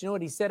you this, you know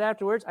what he said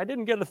afterwards? I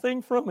didn't get a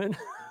thing from it.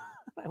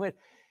 I went,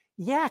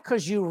 yeah,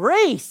 because you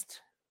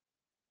raced.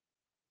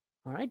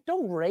 All right,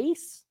 don't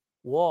race,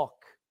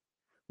 walk.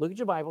 Look at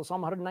your Bible,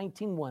 Psalm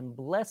 119:1.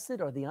 Blessed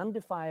are the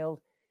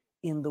undefiled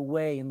in the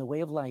way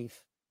of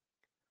life,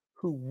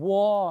 who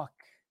walk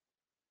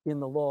in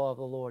the law of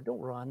the Lord.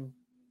 Don't run.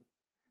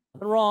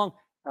 Nothing wrong.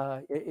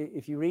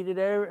 If you read it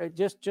there,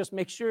 just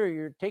make sure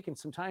you're taking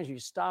some time. You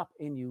stop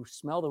and you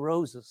smell the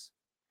roses.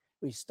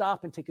 You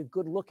stop and take a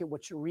good look at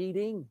what you're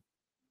reading.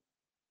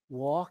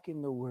 Walk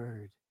in the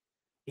Word.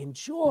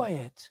 Enjoy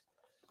it.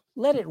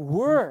 Let it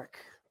work.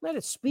 Let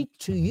it speak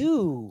to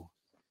you.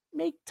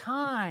 Make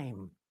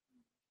time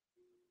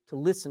to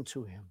listen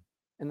to Him.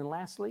 And then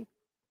lastly,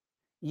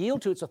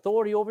 yield to its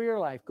authority over your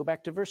life. Go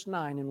back to verse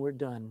 9 and we're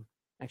done.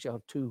 Actually, I'll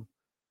have 2.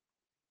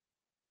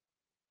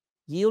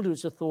 Yield to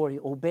its authority.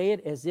 Obey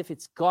it as if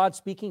it's God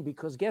speaking,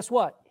 because guess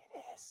what?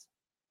 It is.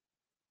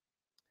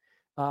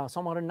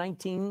 Psalm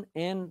 119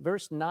 and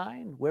verse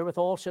 9.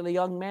 Wherewithal shall a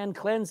young man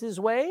cleanse his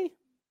way?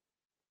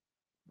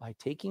 By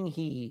taking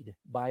heed,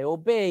 by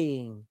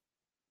obeying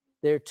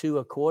thereto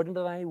according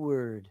to thy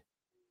word.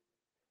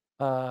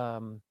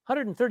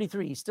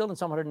 133, still in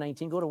Psalm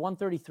 119. Go to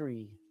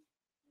 133.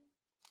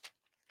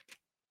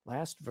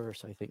 Last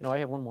verse, I think. No, I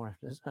have one more.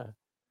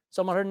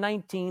 Psalm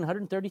 119,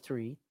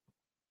 133.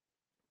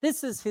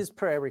 This is his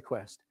prayer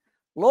request.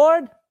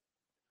 Lord,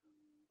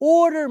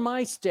 order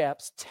my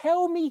steps.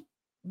 Tell me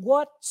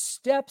what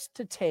steps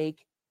to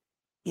take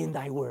in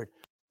thy word.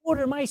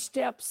 Order my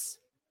steps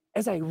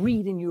as I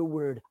read in your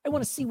word. I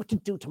want to see what to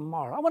do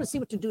tomorrow. I want to see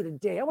what to do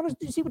today. I want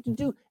to see what to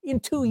do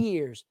in 2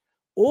 years.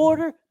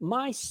 Order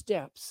my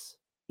steps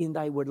in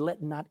thy word.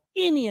 Let not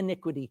any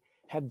iniquity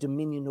have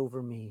dominion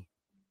over me.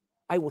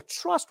 I will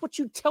trust what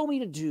you tell me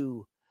to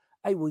do.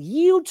 I will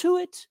yield to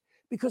it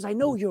because I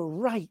know you're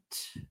right.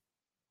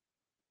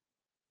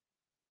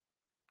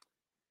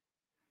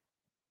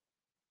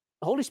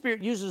 The Holy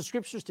Spirit uses the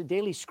scriptures to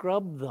daily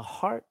scrub the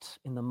heart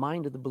and the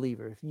mind of the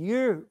believer. If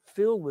you're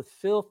filled with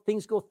filth,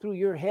 things go through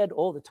your head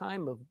all the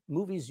time of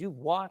movies you've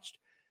watched,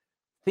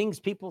 things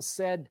people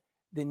said,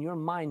 then your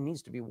mind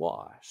needs to be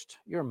washed.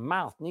 Your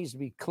mouth needs to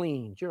be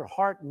cleaned. Your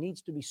heart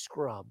needs to be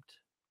scrubbed.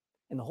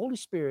 And the Holy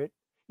Spirit,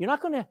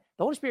 the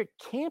Holy Spirit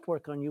can't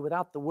work on you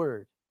without the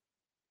word.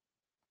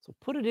 So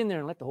put it in there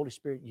and let the Holy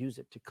Spirit use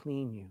it to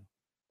clean you.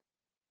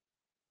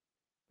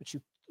 But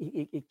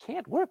it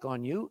can't work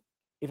on you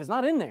if it's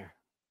not in there,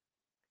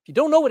 if you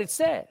don't know what it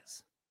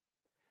says.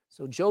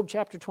 So Job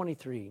chapter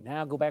 23.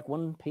 Now go back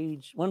one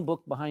page, one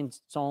book behind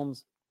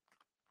Psalms.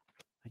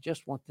 I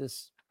just want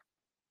this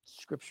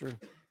scripture.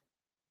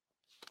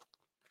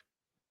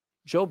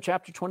 Job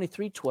chapter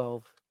 23,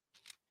 12.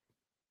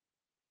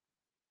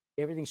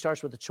 Everything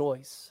starts with a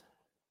choice.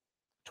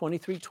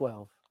 23,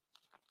 12.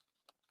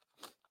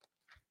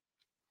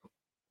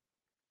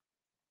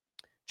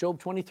 Job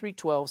 23,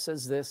 12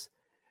 says this.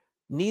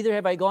 Neither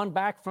have I gone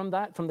back from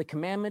the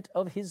commandment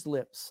of his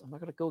lips. I'm not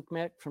going to go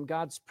back from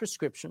God's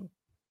prescription.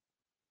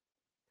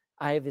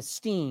 I have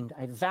esteemed,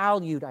 I've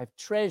valued, I've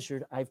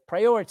treasured, I've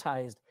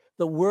prioritized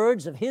the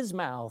words of his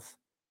mouth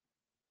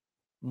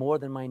more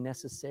than my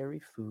necessary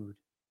food.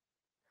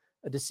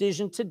 A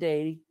decision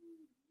today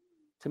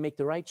to make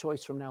the right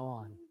choice from now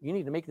on. You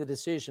need to make the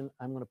decision,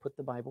 I'm going to put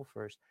the Bible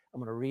first. I'm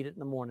going to read it in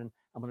the morning.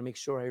 I'm going to make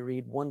sure I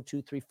read 1,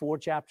 2, 3, 4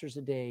 chapters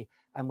a day.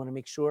 I'm going to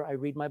make sure I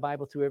read my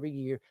Bible through every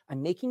year.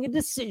 I'm making a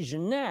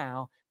decision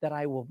now that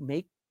I will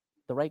make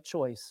the right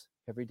choice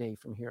every day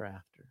from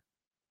hereafter.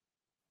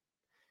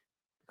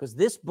 Because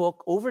this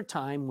book, over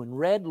time, when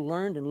read,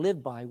 learned, and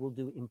lived by, will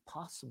do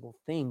impossible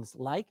things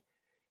like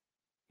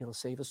it'll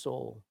save a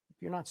soul.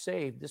 If you're not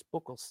saved, this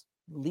book will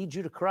lead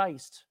you to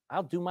Christ.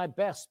 I'll do my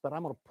best, but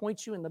I'm going to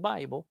point you in the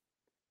Bible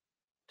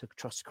to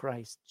trust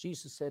Christ.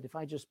 Jesus said, if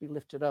I just be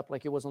lifted up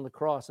like it was on the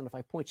cross, and if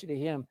I point you to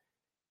him,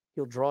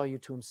 he'll draw you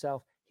to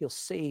himself. He'll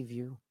save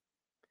you.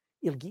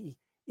 He'll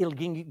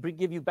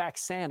give you back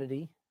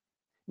sanity,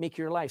 make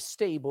your life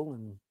stable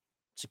and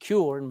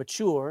secure and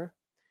mature.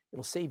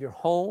 It'll save your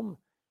home.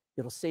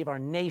 It'll save our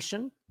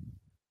nation.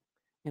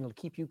 And it'll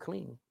keep you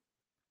clean.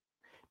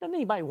 Doesn't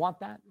anybody want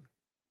that?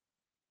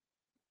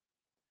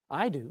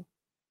 I do.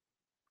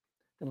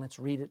 Then let's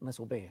read it and let's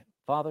obey it.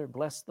 Father,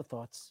 bless the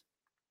thoughts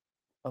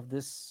of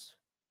this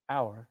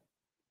hour.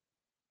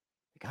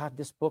 God,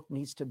 this book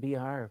needs to be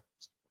our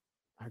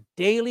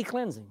daily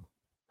cleansing,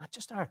 not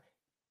just our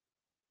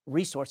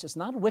resource. It's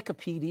not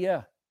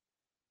Wikipedia.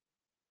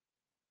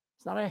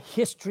 It's not a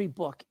history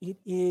book. It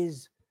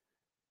is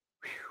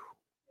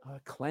a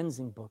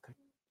cleansing book,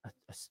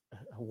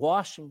 a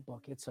washing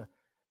book. It's a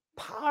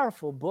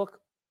powerful book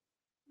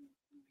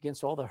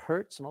against all the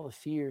hurts and all the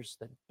fears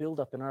that build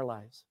up in our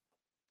lives.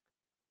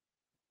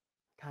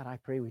 God, I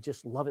pray we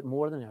just love it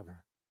more than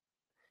ever.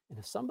 And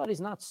if somebody's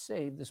not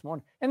saved this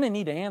morning, and they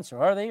need to answer,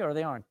 are they or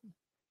they aren't?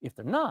 If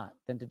they're not,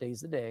 then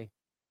today's the day.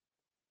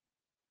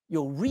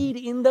 You'll read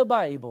in the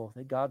Bible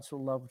that God so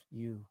loved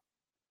you,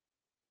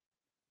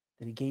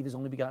 that he gave his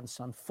only begotten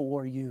son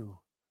for you.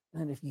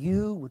 And if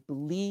you would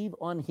believe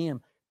on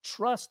him,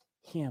 trust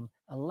him,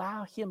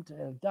 allow him to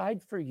have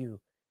died for you,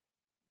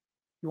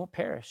 you won't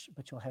perish,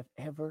 but you'll have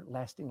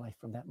everlasting life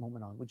from that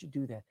moment on. Would you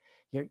do that?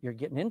 You're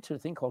getting into a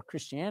thing called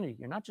Christianity.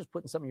 You're not just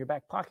putting something in your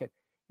back pocket.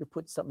 You're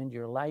putting something into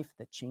your life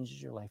that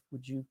changes your life.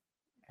 Would you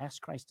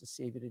ask Christ to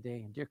save you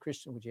today? And dear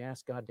Christian, would you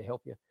ask God to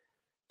help you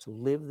to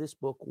live this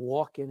book,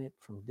 walk in it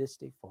from this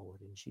day forward?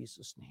 In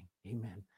Jesus' name, amen.